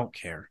I don't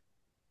care.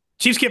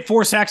 Chiefs get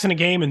 4 sacks in a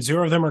game and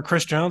 0 of them are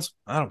Chris Jones.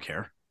 I don't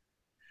care.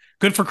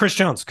 Good for Chris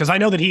Jones because I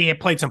know that he had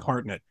played some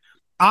part in it.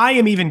 I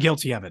am even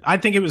guilty of it. I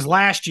think it was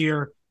last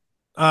year.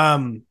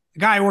 The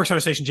guy who works on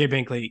our station, Jay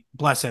Binkley,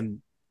 bless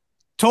him,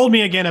 told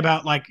me again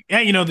about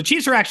hey, the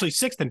Chiefs are actually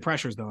 6th in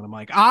pressures though. And I'm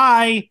like,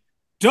 I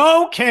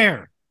don't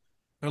care.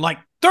 They're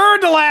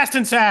 3rd to last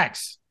in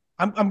sacks.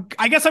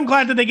 I guess I'm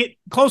glad that they get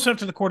close enough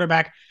to the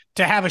quarterback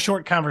to have a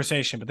short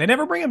conversation, but they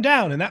never bring him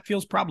down, and that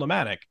feels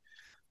problematic.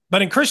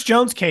 But in Chris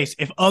Jones' case,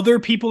 if other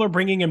people are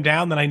bringing him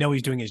down, then I know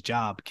he's doing his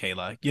job,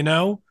 Kayla.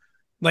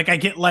 I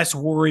get less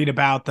worried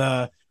about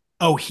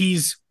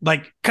he's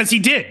because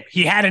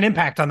he had an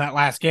impact on that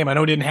last game. I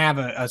know he didn't have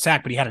a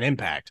sack, but he had an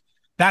impact.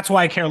 That's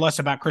why I care less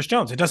about Chris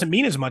Jones. It doesn't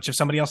mean as much if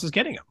somebody else is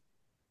getting him.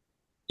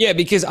 Yeah,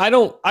 because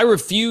I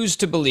refuse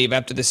to believe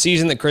after the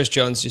season that Chris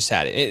Jones just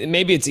had,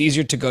 maybe it's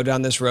easier to go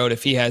down this road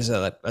if he has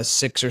a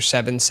 6 or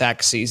 7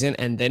 sack season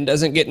and then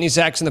doesn't get any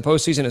sacks in the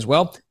postseason as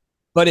well.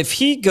 But if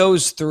he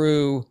goes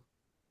through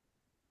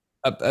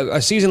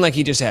a season like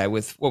he just had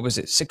with,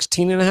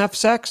 16.5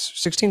 sacks,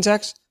 16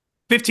 sacks?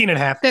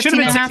 15.5. Should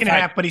have been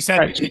 16.5, but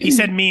he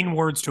said mean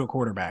words to a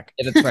quarterback.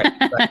 Yeah, that's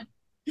right.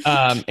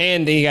 Right.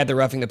 And he had the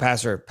roughing the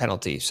passer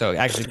penalty. So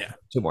actually,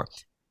 2 more.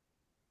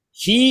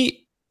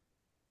 He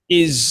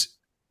is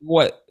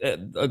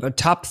a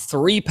top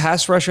 3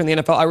 pass rusher in the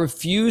NFL. I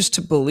refuse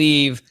to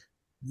believe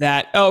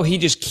that, he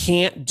just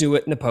can't do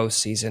it in the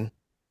postseason.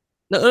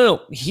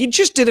 No. He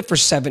just did it for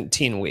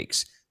 17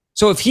 weeks.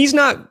 So if he's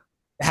not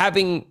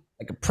having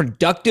a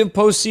productive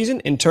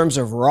postseason in terms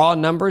of raw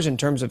numbers, in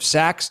terms of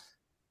sacks,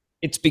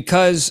 it's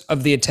because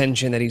of the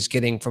attention that he's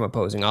getting from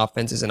opposing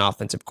offenses and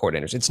offensive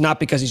coordinators. It's not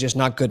because he's just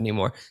not good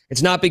anymore.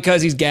 It's not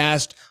because he's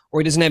gassed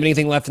or he doesn't have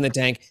anything left in the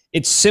tank.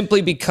 It's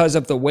simply because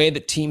of the way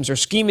that teams are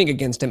scheming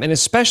against him. And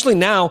especially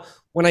now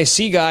when I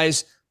see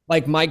guys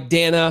like Mike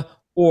Dana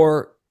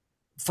or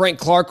Frank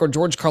Clark or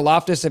George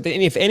Karlaftis,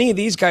 if any of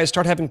these guys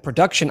start having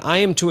production, I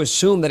am to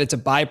assume that it's a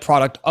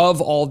byproduct of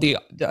all the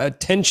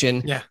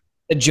attention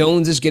that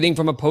Jones is getting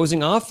from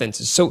opposing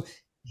offenses. So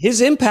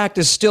his impact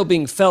is still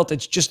being felt.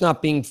 It's just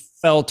not being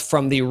felt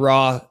from the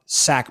raw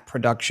sack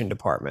production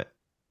department.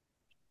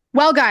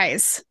 Well,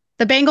 guys,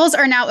 the Bengals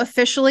are now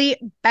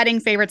officially betting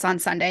favorites on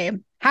Sunday.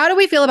 How do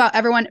we feel about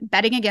everyone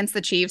betting against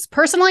the Chiefs?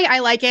 Personally, I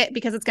like it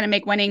because it's going to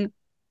make winning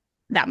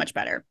that much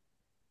better.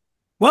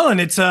 Well, and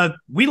it's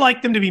we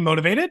like them to be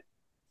motivated,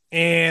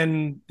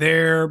 and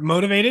they're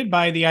motivated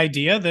by the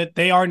idea that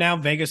they are now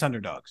Vegas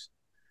underdogs.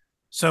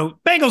 So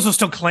Bengals will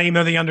still claim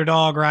they're the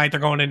underdog, right? They're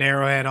going to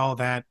Arrowhead, all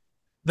that.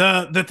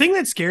 The thing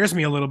that scares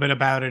me a little bit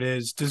about it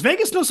is, does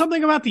Vegas know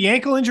something about the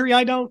ankle injury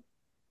I don't?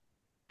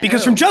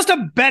 Because from just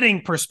a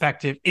betting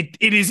perspective, it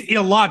is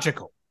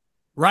illogical,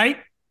 right?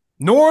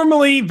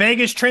 Normally,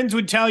 Vegas trends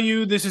would tell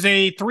you this is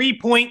a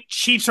 3-point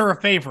Chiefs are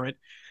a favorite,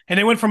 and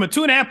they went from a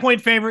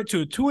 2.5-point favorite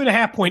to a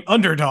 2.5-point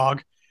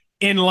underdog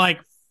in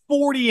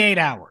 48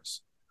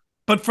 hours.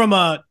 But from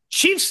a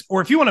Chiefs,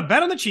 or if you want to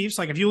bet on the Chiefs,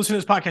 if you listen to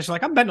this podcast, you're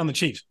like, I'm betting on the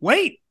Chiefs.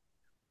 Wait,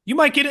 you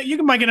might get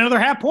another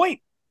half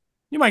point.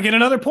 You might get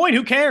another point.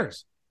 Who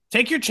cares?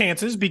 Take your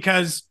chances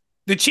because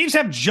the Chiefs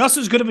have just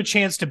as good of a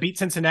chance to beat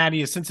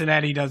Cincinnati as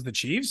Cincinnati does the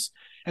Chiefs.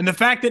 And the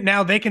fact that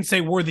now they can say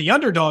we're the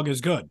underdog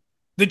is good.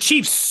 The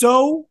Chiefs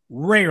so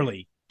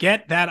rarely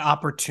get that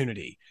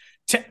opportunity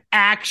to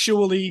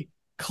actually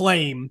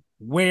claim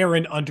we're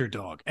an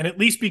underdog. And at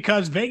least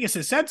because Vegas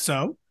has said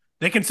so,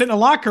 they can sit in a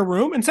locker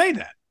room and say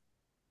that.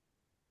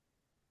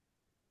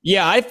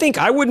 Yeah, I think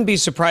I wouldn't be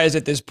surprised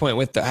at this point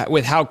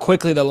with how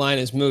quickly the line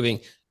is moving.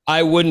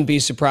 I wouldn't be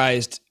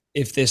surprised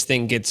if this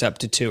thing gets up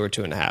to 2 or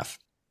 2.5.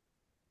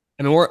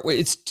 I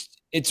mean,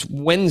 it's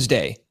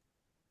Wednesday.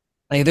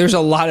 Like, there's a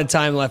lot of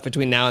time left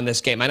between now and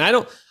this game, and I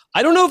don't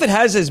know if it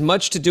has as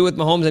much to do with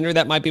Mahomes' injury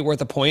that might be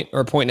worth a point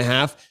or a point and a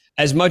half,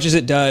 as much as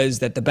it does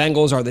that the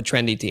Bengals are the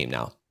trendy team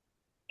now.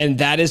 And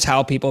that is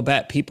how people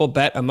bet. People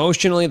bet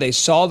emotionally. They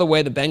saw the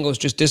way the Bengals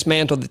just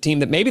dismantled the team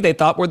that maybe they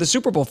thought were the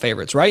Super Bowl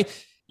favorites, right?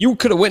 You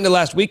could have went into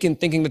last weekend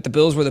thinking that the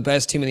Bills were the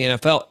best team in the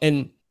NFL,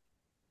 and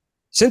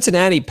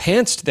Cincinnati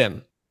pantsed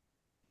them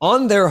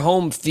on their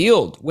home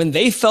field when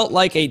they felt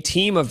like a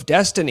team of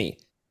destiny.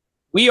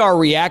 We are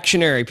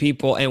reactionary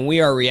people, and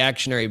we are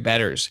reactionary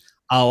bettors.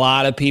 A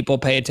lot of people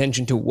pay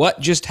attention to what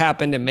just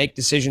happened and make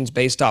decisions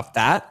based off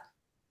that.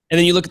 And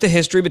then you look at the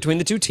history between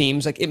the two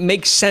teams. Like, it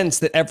makes sense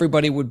that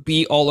everybody would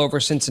be all over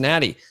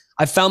Cincinnati.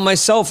 I found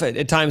myself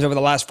at times over the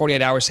last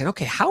 48 hours saying,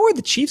 okay, how are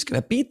the Chiefs going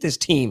to beat this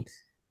team?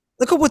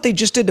 Look at what they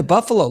just did to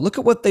Buffalo. Look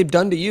at what they've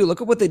done to you. Look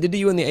at what they did to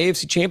you in the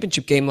AFC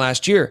Championship game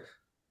last year.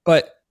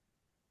 But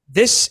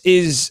these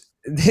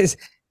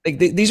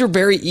are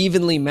very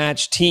evenly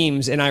matched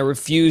teams, and I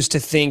refuse to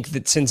think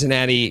that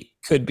Cincinnati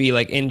could be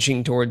like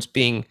inching towards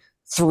being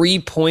 3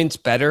 points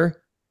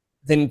better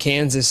than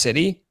Kansas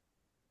City.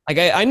 Like,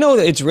 I know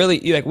that it's really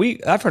like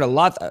I've heard a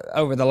lot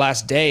over the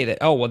last day that,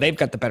 oh, well, they've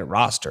got the better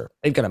roster.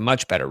 They've got a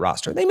much better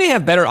roster. They may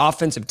have better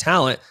offensive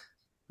talent.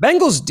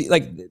 Bengals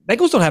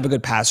don't have a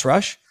good pass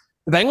rush.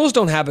 The Bengals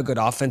don't have a good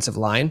offensive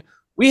line.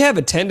 We have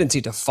a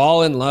tendency to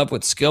fall in love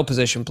with skill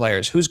position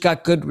players. Who's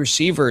got good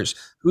receivers?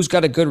 Who's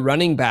got a good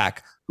running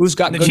back? Who's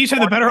got the Chiefs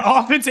have the better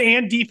offense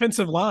and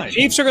defensive line. The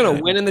Chiefs are going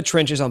to win in the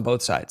trenches on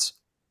both sides.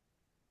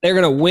 They're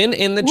going to win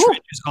in the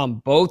trenches on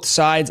both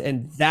sides,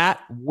 and that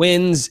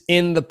wins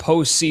in the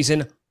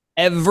postseason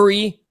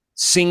every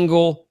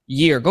single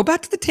year. Go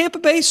back to the Tampa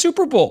Bay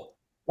Super Bowl.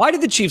 Why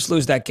did the Chiefs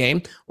lose that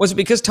game? Was it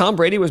because Tom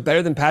Brady was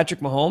better than Patrick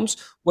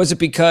Mahomes? Was it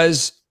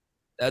because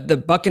the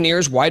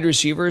Buccaneers wide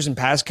receivers and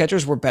pass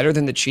catchers were better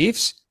than the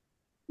Chiefs?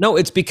 No,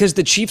 it's because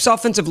the Chiefs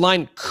offensive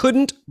line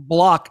couldn't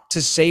block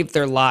to save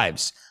their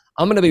lives.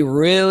 I'm going to be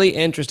really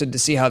interested to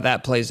see how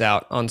that plays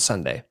out on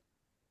Sunday.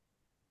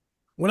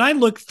 When I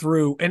look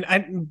through and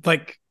I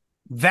like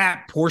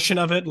that portion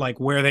of it, like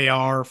where they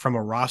are from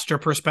a roster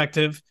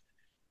perspective,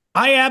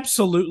 I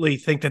absolutely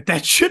think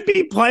that should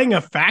be playing a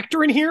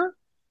factor in here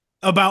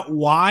about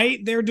why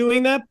they're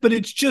doing that. But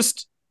it's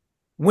just,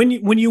 when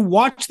you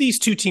watch these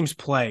two teams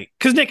play,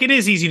 because Nick, it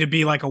is easy to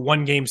be like a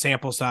 1-game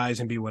sample size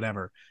and be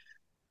whatever.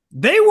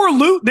 They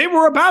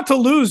were about to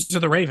lose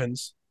to the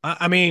Ravens.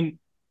 I mean,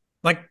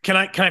 like, can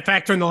I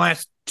factor in the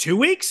last 2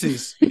 weeks?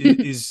 Is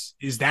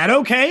that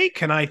okay?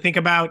 Can I think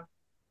about,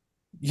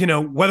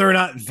 whether or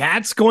not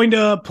that's going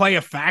to play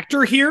a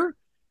factor here?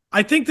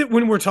 I think that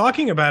when we're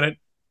talking about it,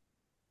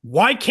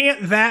 why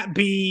can't that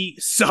be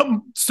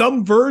some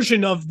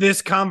version of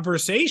this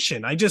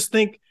conversation? I just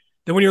think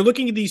that when you're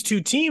looking at these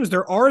two teams,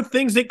 there are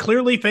things that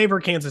clearly favor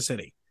Kansas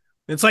City.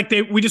 It's like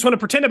we just want to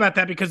pretend about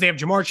that because they have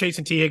Jamar Chase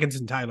and T. Higgins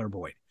and Tyler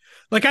Boyd.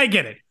 Like, I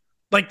get it.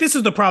 Like, this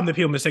is the problem that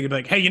people mistake.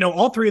 Like, hey,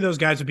 all three of those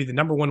guys would be the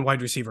number one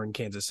wide receiver in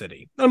Kansas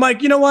City. And I'm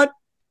like, you know what?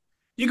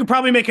 You could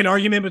probably make an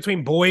argument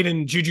between Boyd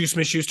and Juju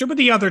Smith-Schuster, but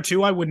the other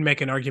two, I wouldn't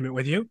make an argument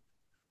with you.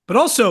 But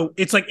also,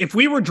 it's like, if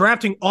we were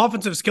drafting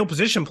offensive skill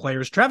position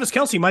players, Travis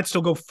Kelce might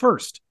still go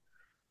first.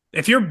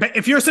 If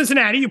you're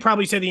Cincinnati, you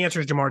probably say the answer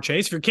is Jamar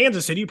Chase. If you're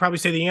Kansas City, you probably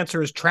say the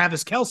answer is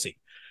Travis Kelce,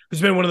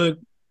 who's been one of the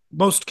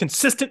most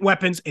consistent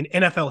weapons in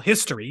NFL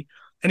history,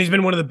 and he's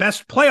been one of the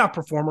best playoff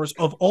performers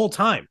of all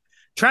time.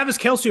 Travis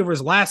Kelce, over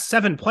his last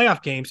 7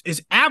 playoff games,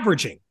 is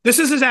averaging, this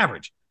is his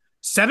average,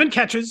 7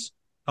 catches,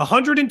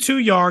 102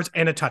 yards,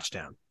 and a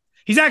touchdown.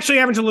 He's actually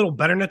averaging a little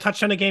better than a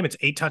touchdown a game. It's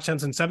 8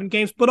 touchdowns in 7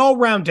 games, but I'll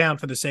round down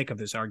for the sake of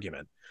this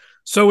argument.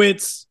 So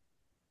it's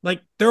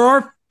like there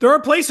are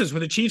places where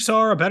the Chiefs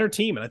are a better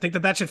team, and I think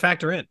that should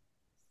factor in.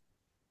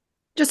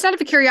 Just out of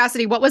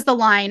curiosity, what was the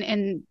line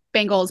in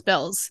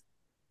Bengals-Bills?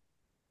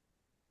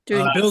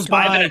 Bills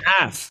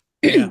 5.5.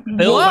 Yeah.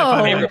 Bills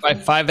are favored by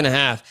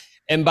 5.5.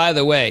 And by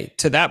the way,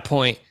 to that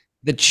point,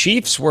 the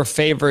Chiefs were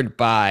favored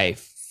by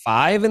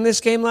 5 in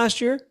this game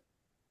last year.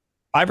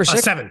 5 or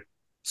 6? 7.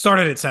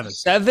 Started at 7.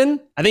 7?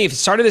 I think it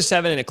started at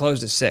 7 and it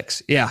closed at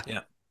 6. Yeah.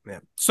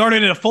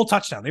 Started at a full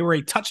touchdown. They were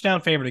a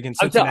touchdown favorite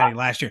against Cincinnati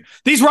last year.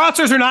 These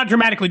rosters are not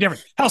dramatically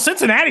different. Hell,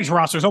 Cincinnati's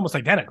roster is almost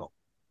identical.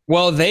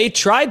 Well, they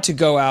tried to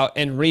go out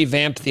and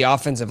revamp the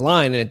offensive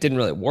line, and it didn't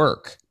really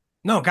work.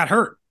 No, it got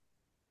hurt.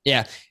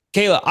 Yeah.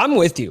 Kayla, I'm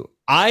with you.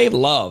 I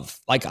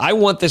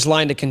want this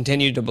line to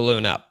continue to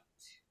balloon up.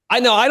 I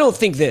don't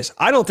think the Chiefs,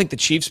 I don't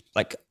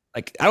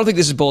think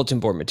this is bulletin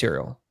board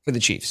material for the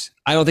Chiefs.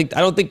 I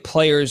don't think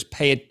players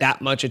pay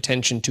that much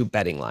attention to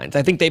betting lines.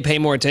 I think they pay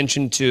more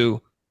attention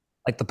to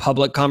like the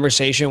public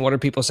conversation. What are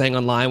people saying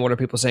online? What are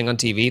people saying on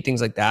TV?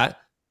 Things like that.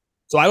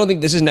 So I don't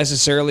think this is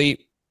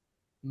necessarily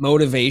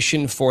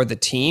motivation for the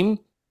team.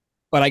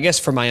 But I guess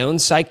for my own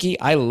psyche,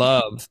 I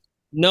love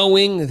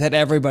knowing that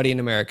everybody in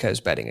America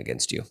is betting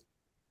against you.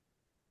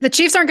 The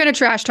Chiefs aren't going to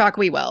trash talk.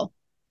 We will.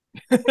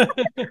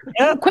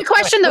 Yeah. Quick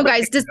question though,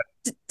 guys.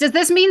 Does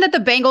this mean that the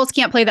Bengals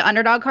can't play the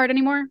underdog card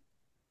anymore?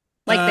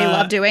 Like they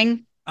love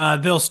doing?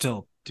 They'll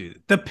still do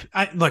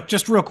look,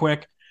 just real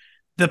quick.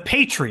 The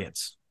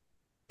Patriots,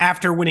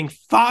 after winning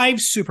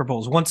 5 Super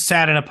Bowls, once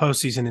sat in a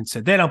postseason and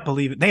said they don't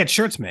believe it. They had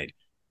shirts made.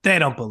 They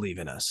don't believe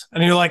in us.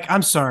 And you're like,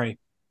 I'm sorry.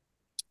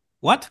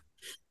 What?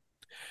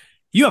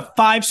 You have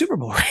 5 Super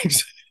Bowl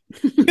rings.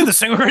 You're the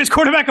single greatest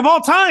quarterback of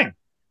all time.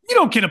 You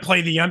don't get to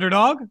play the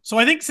underdog. So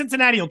I think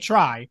Cincinnati will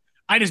try.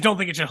 I just don't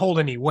think it should hold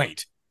any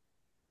weight.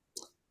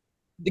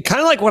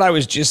 Kind of like what I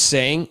was just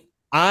saying.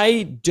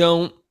 I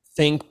don't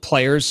think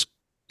players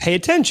pay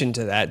attention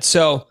to that.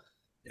 So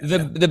the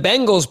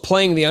Bengals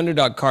playing the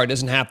underdog card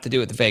doesn't have to do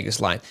with the Vegas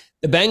line.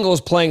 The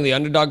Bengals playing the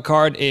underdog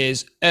card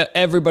is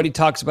everybody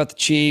talks about the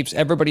Chiefs.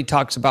 Everybody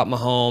talks about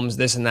Mahomes,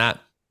 this and that.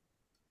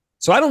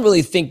 So I don't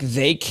really think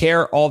they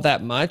care all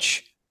that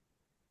much.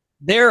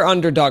 Their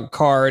underdog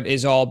card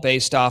is all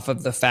based off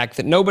of the fact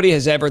that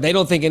they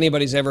don't think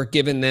anybody's ever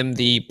given them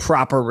the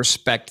proper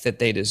respect that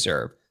they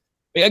deserve.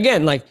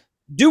 Again, like,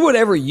 do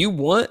whatever you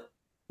want,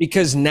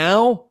 because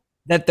now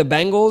that the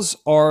Bengals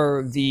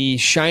are the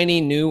shiny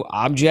new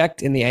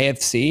object in the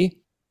AFC,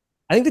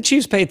 I think the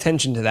Chiefs pay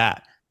attention to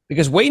that.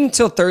 Because wait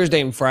until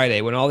Thursday and Friday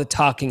when all the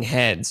talking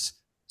heads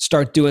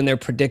start doing their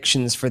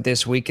predictions for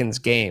this weekend's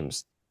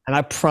games. And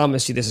I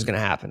promise you this is going to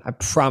happen. I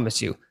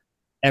promise you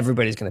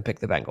everybody's going to pick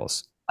the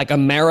Bengals. Like,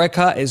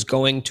 America is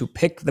going to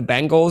pick the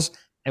Bengals.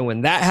 And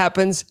when that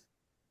happens,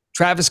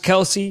 Travis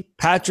Kelce,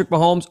 Patrick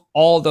Mahomes,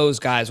 all those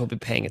guys will be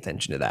paying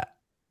attention to that.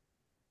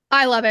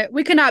 I love it.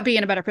 We could not be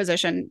in a better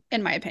position,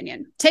 in my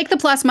opinion. Take the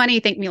plus money.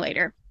 Thank me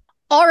later.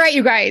 All right,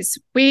 you guys.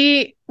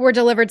 We were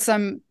delivered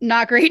some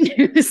not great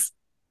news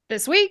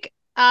this week.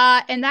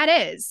 And that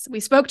is,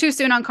 we spoke too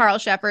soon on Carl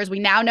Sheffers. We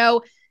now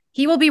know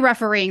he will be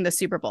refereeing the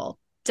Super Bowl.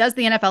 Does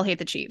the NFL hate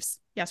the Chiefs?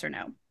 Yes or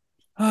no?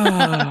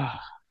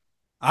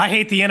 I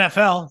hate the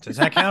NFL. Does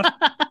that count?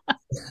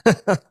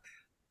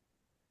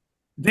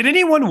 Did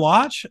anyone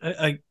watch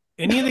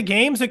any of the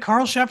games that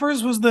Carl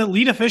Sheffers was the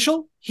lead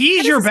official?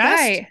 He's your best.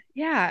 Guy.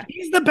 Yeah.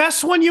 He's the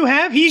best one you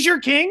have. He's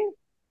your king.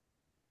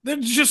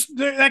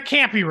 That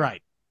can't be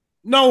right.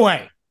 No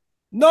way.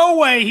 No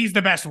way he's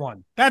the best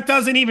one. That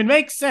doesn't even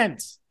make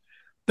sense.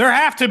 There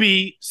have to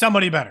be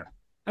somebody better.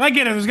 And I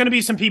get it. There's going to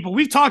be some people.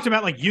 We've talked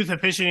about like youth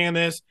officiating in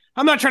this.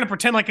 I'm not trying to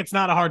pretend like it's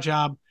not a hard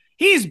job.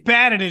 He's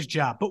bad at his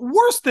job. But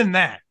worse than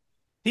that,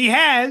 he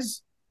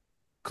has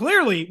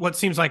clearly what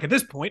seems like at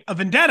this point a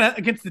vendetta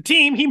against the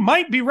team he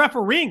might be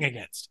refereeing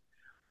against.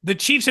 The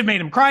Chiefs have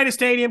made him cry at a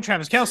stadium.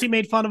 Travis Kelce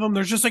made fun of him.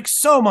 There's just like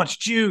so much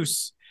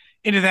juice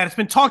into that. It's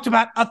been talked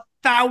about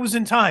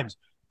 1,000 times.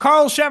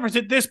 Carl Sheffers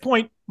at this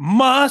point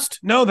must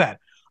know that.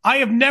 I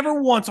have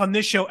never once on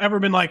this show ever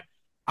been like,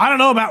 I don't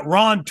know about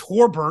Ron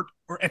Torbert,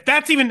 or if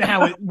that's even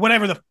how it,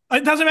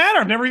 it doesn't matter.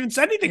 I've never even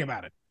said anything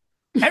about it.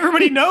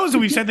 Everybody knows that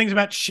we've said things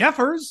about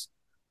Sheffers.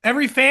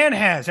 Every fan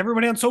has.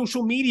 Everybody on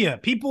social media.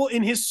 People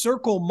in his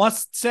circle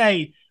must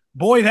say,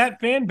 boy,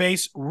 that fan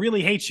base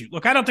really hates you.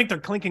 Look, I don't think they're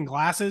clinking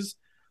glasses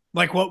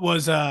like what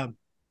was,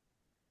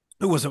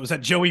 who was it? Was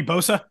that Joey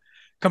Bosa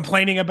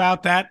complaining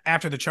about that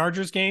after the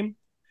Chargers game?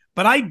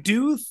 But I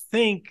do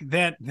think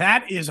that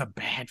is a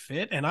bad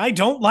fit, and I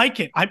don't like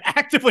it. I'm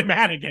actively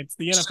mad against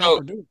the NFL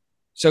for doing it.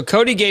 So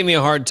Cody gave me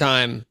a hard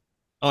time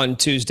on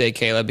Tuesday,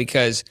 Kayla,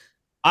 because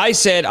I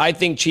said I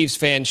think Chiefs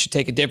fans should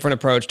take a different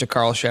approach to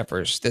Carl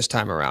Sheffers this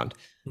time around.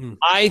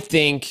 I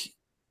think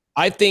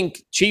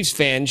Chiefs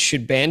fans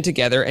should band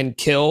together and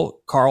kill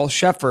Carl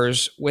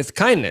Sheffers with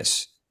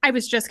kindness. I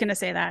was just going to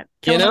say that.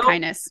 Kill him with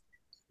kindness.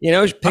 I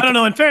don't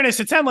know. In fairness,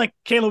 it sounded like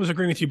Kayla was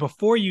agreeing with you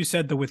before you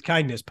said the with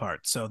kindness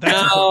part. So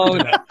that's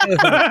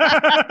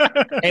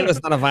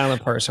Kayla's not a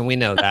violent person. We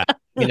know that.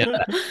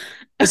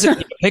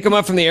 Listen, pick him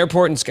up from the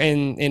airport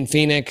in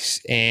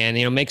Phoenix,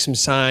 and make some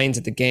signs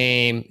at the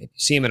game. If you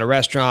see him at a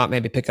restaurant,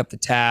 maybe pick up the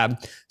tab,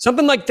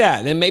 something like that.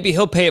 And then maybe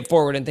he'll pay it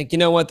forward and think, you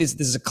know what, this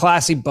is a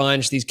classy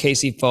bunch. These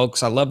KC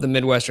folks, I love the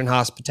Midwestern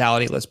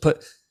hospitality. Let's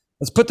put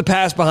the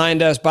past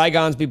behind us.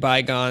 Bygones be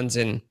bygones,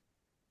 and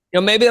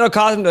maybe it'll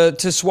cause him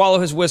to swallow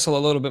his whistle a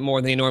little bit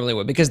more than he normally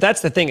would. Because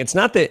that's the thing. It's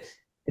not that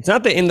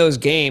in those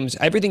games,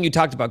 everything you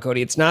talked about,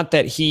 Cody, it's not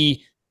that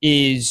he's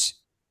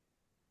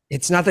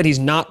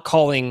not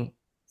calling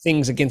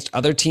things against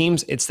other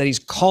teams. It's that he's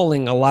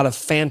calling a lot of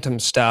phantom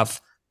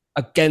stuff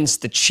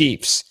against the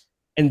Chiefs.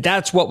 And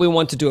that's what we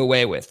want to do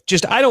away with.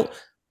 Just, I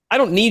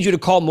don't need you to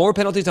call more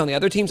penalties on the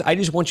other teams. I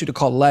just want you to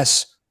call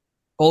less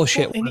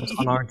bullshit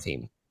on our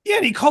team. Yeah,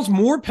 and he calls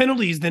more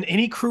penalties than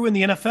any crew in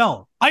the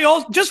NFL.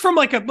 Just from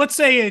let's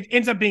say it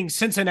ends up being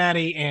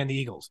Cincinnati and the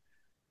Eagles.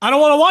 I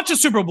don't want to watch a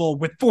Super Bowl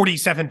with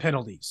 47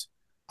 penalties.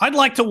 I'd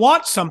like to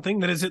watch something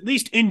that is at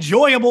least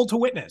enjoyable to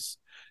witness.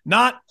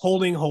 Not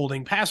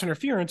holding, pass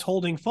interference,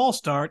 holding, false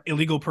start,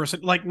 illegal person.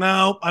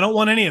 No, I don't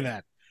want any of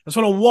that. I just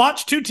want to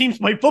watch two teams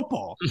play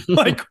football.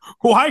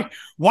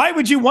 Why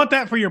would you want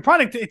that for your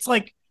product? It's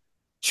like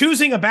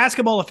choosing a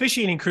basketball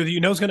officiating crew that you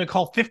know is going to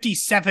call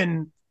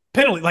 57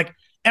 penalty, like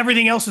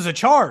everything else is a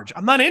charge.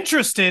 I'm not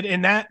interested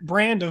in that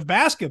brand of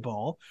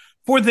basketball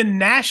for the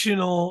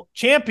national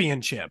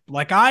championship.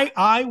 Like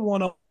I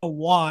want to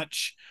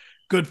watch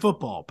good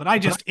football, but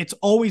it's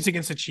always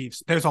against the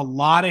Chiefs. There's a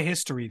lot of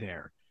history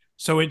there.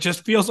 So it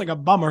just feels like a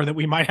bummer that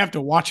we might have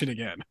to watch it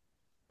again.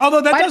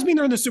 Although that does mean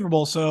they're in the Super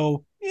Bowl.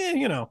 So,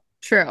 yeah,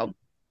 True.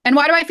 And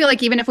why do I feel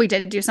like even if we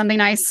did do something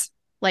nice,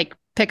 like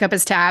pick up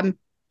his tab,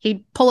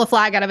 he'd pull a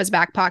flag out of his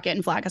back pocket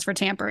and flag us for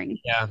tampering?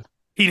 Yeah.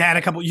 He'd had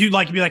a couple. You'd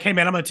be like, hey,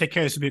 man, I'm going to take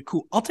care of this. It'd be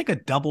cool. I'll take a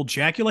double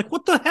jack. You're like,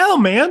 what the hell,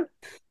 man?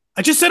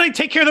 I just said I'd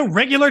take care of the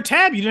regular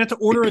tab. You didn't have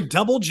to order a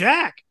double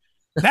jack.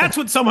 That's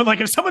what someone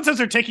if someone says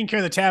they're taking care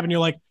of the tab and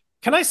you're like,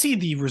 can I see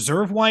the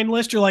reserve wine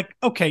list? You're like,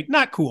 okay,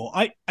 not cool.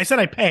 I said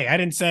I pay. I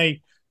didn't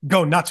say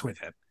go nuts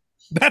with it.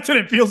 That's what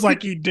it feels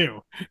like he'd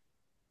do.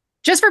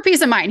 Just for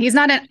peace of mind, he's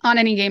not on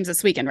any games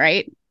this weekend,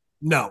 right?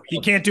 No, he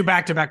can't do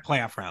back-to-back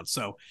playoff rounds.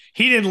 So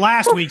he did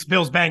last week's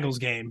Bills-Bengals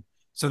game.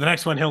 So the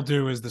next one he'll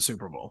do is the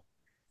Super Bowl.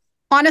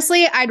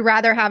 Honestly, I'd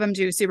rather have him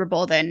do Super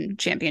Bowl than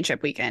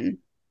championship weekend.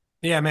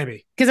 Yeah,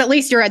 maybe. Because at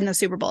least you're in the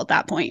Super Bowl at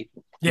that point.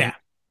 Yeah.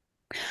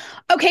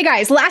 Okay,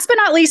 guys, last but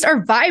not least,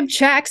 our vibe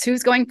checks.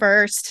 Who's going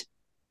first?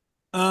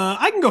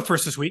 I can go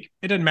first this week.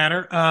 It doesn't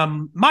matter.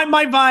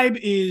 My vibe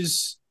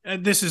is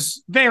this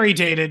is very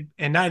dated,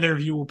 and neither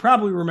of you will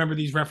probably remember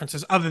these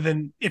references other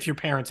than if your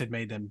parents had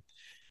made them.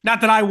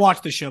 Not that I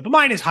watched the show, but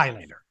mine is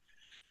Highlander.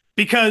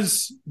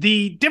 Because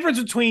the difference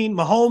between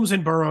Mahomes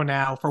and Burrow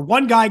now, for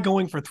one guy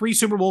going for 3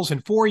 Super Bowls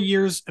in 4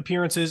 years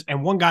appearances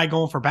and one guy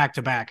going for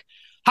back-to-back,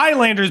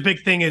 Highlander's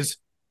big thing is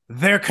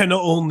there can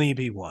only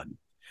be one.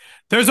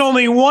 There's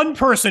only one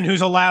person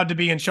who's allowed to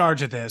be in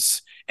charge of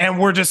this, and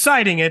we're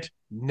deciding it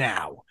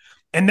now.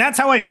 And that's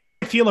how I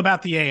feel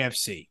about the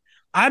AFC.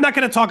 I'm not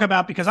going to talk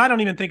about, because I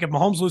don't even think if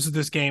Mahomes loses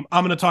this game,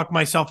 I'm going to talk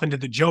myself into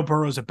the Joe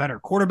Burrow's a better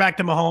quarterback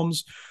than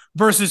Mahomes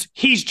versus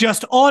he's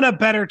just on a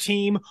better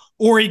team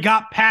or he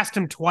got past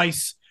him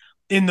twice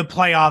in the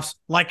playoffs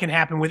like can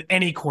happen with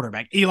any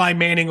quarterback. Eli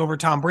Manning over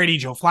Tom Brady,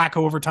 Joe Flacco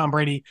over Tom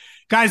Brady,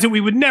 guys that we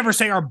would never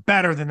say are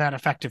better than that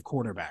effective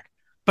quarterback.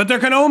 But there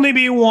can only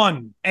be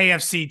one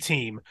AFC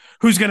team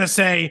who's going to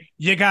say,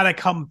 you got to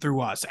come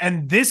through us.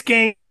 And this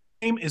game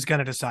is going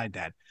to decide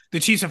that. The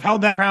Chiefs have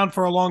held that ground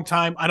for a long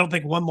time. I don't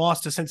think one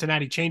loss to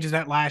Cincinnati changes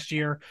that last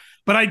year.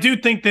 But I do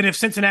think that if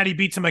Cincinnati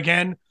beats them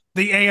again,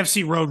 the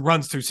AFC road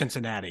runs through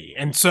Cincinnati.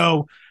 And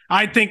so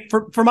I think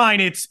for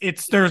mine, it's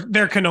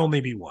there can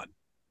only be one.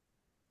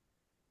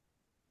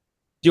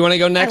 Do you want to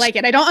go next? I like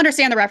it. I don't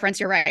understand the reference.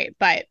 You're right,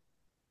 but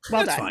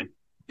well That's done. fine.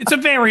 It's a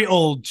very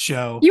old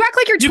show. You act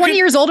like you're 20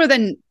 years older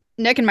than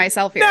Nick and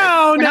myself here.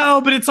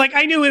 No, but it's like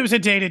I knew it was a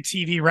dated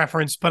TV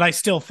reference, but I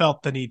still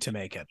felt the need to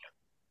make it.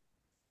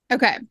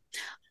 Okay.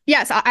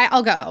 Yes,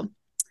 I'll go.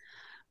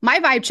 My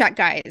vibe check,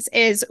 guys,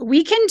 is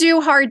we can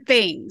do hard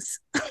things.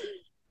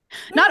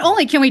 Not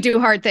only can we do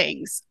hard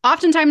things,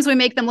 oftentimes we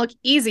make them look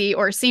easy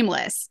or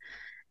seamless.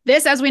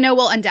 This, as we know,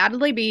 will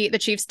undoubtedly be the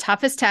Chiefs'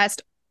 toughest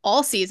test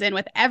all season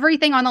with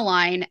everything on the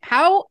line.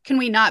 How can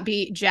we not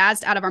be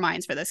jazzed out of our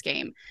minds for this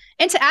game?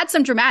 And to add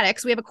some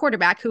dramatics, we have a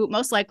quarterback who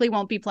most likely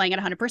won't be playing at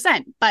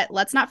 100%. But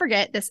let's not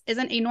forget, this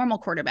isn't a normal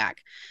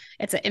quarterback.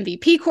 It's an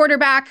MVP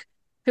quarterback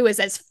who is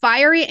as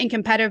fiery and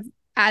competitive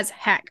as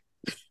heck.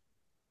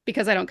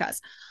 Because I don't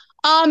cuss.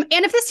 And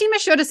if this team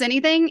has showed us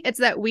anything, it's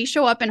that we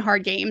show up in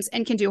hard games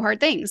and can do hard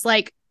things,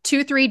 like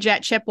 2-3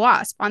 jet chip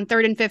wasp on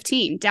 3rd and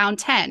 15, down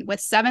 10 with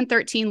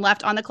 7:13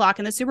 left on the clock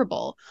in the Super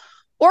Bowl,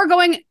 or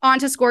going on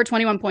to score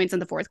 21 points in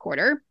the fourth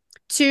quarter,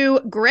 to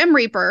Grim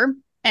Reaper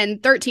in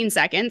 13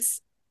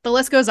 seconds. The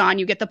list goes on.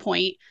 You get the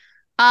point.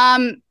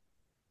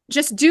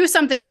 Just do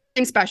something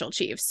special,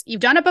 Chiefs.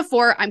 You've done it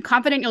before. I'm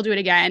confident you'll do it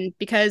again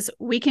because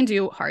we can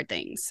do hard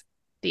things.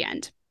 The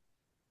end.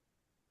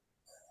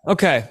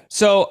 Okay,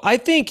 so I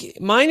think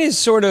mine is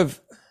sort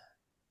of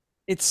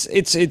it's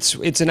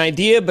an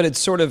idea, but it's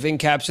sort of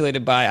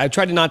encapsulated by. I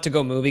tried not to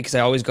go movie because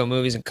I always go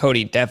movies, and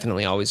Cody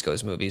definitely always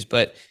goes movies.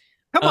 But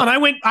come on,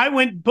 I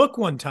went book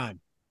one time.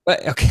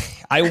 But okay,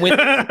 I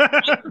went.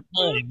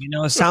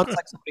 It sounds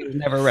like somebody who's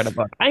never read a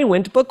book. I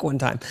went book one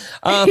time.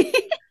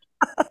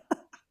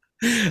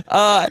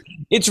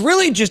 It's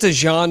really just a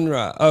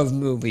genre of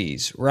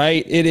movies,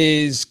 right? It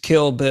is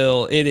Kill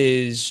Bill. It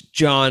is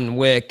John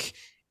Wick.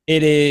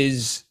 It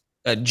is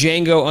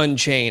Django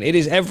Unchained. It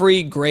is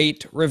every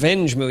great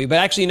revenge movie. But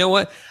actually, you know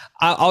what?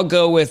 I'll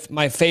go with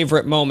my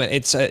favorite moment.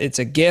 It's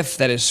a GIF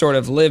that has sort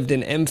of lived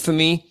in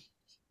infamy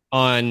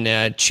on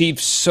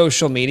Chiefs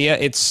social media.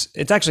 It's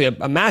actually a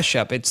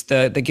mashup. It's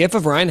the GIF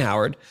of Ryan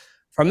Howard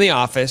from The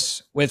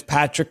Office with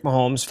Patrick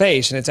Mahomes'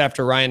 face, and it's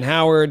after Ryan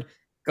Howard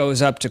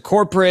goes up to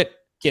corporate,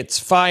 gets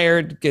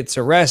fired, gets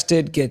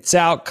arrested, gets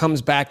out,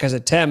 comes back as a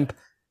temp.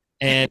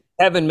 And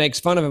Kevin makes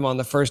fun of him on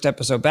the first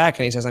episode back,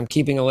 and he says, I'm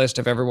keeping a list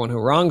of everyone who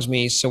wrongs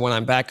me, so when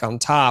I'm back on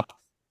top,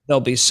 they'll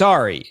be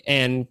sorry.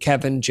 And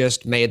Kevin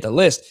just made the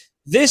list.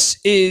 This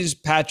is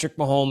Patrick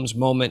Mahomes'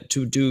 moment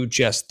to do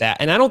just that.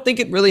 And I don't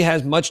think it really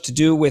has much to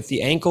do with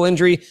the ankle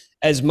injury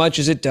as much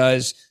as it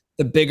does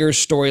the bigger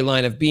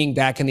storyline of being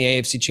back in the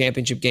AFC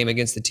Championship game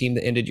against the team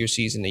that ended your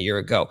season a year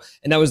ago.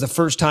 And that was the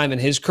first time in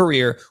his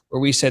career where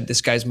we said,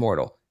 this guy's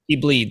mortal. He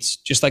bleeds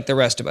just like the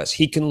rest of us.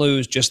 He can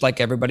lose just like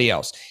everybody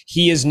else.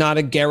 He is not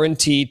a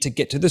guarantee to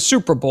get to the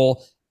Super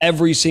Bowl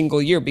every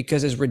single year,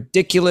 because as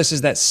ridiculous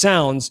as that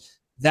sounds,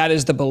 that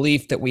is the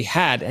belief that we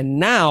had. And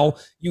now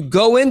you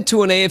go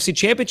into an AFC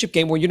Championship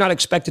game where you're not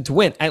expected to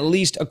win, at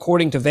least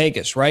according to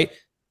Vegas, right?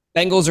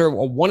 Bengals are a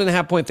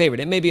 1.5 point favorite.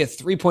 It may be a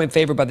 3 point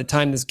favorite by the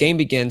time this game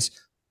begins.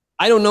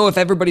 I don't know if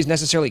everybody's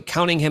necessarily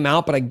counting him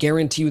out, but I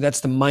guarantee you that's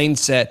the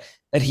mindset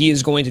that he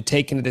is going to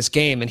take into this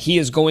game. And he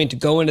is going to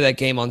go into that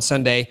game on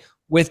Sunday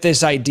with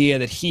this idea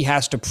that he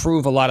has to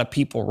prove a lot of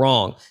people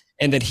wrong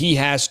and that he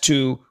has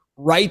to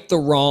right the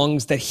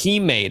wrongs that he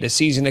made a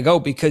season ago,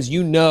 because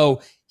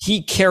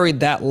he carried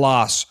that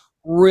loss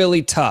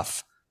really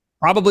tough,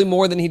 probably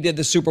more than he did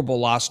the Super Bowl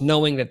loss,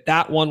 knowing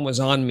that one was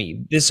on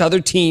me. This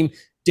other team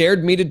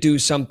dared me to do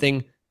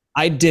something.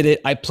 I did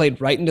it. I played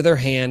right into their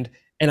hand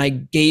and I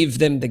gave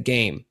them the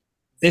game.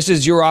 This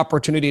is your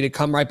opportunity to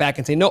come right back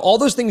and say, no, all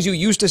those things you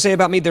used to say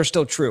about me, they're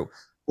still true.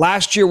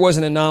 Last year was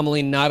an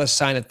anomaly, not a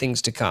sign of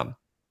things to come.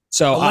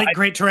 So,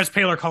 great Therese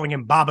Paylor calling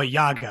him Baba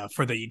Yaga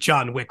for the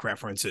John Wick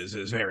references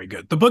is very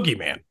good. The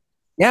boogeyman.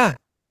 Yeah,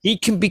 he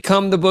can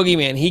become the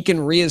boogeyman. He can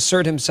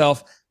reassert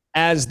himself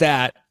as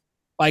that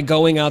by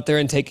going out there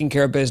and taking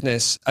care of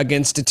business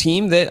against a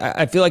team that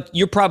I feel like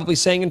you're probably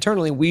saying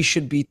internally, we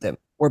should beat them.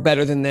 We're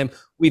better than them.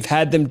 We've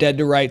had them dead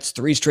to rights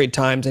 3 straight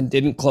times and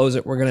didn't close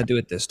it. We're going to do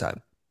it this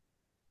time.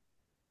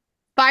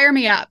 Fire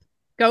me up.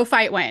 Go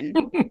fight win.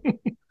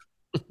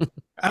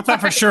 I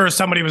thought for sure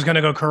somebody was going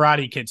to go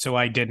Karate Kid, so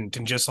I didn't.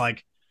 And just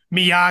like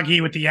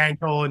Miyagi with the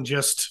ankle and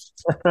just,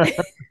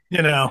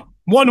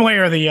 one way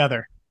or the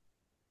other.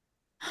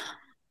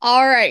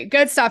 All right.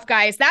 Good stuff,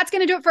 guys. That's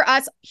going to do it for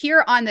us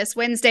here on this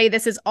Wednesday.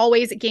 This is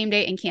always game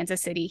day in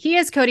Kansas City. He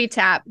is Cody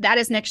Tapp. That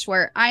is Nick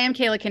Schwert. I am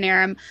Kayla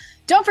Canarum.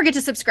 Don't forget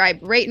to subscribe,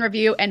 rate, and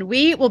review. And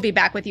we will be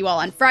back with you all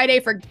on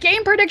Friday for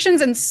game predictions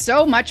and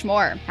so much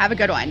more. Have a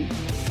good one.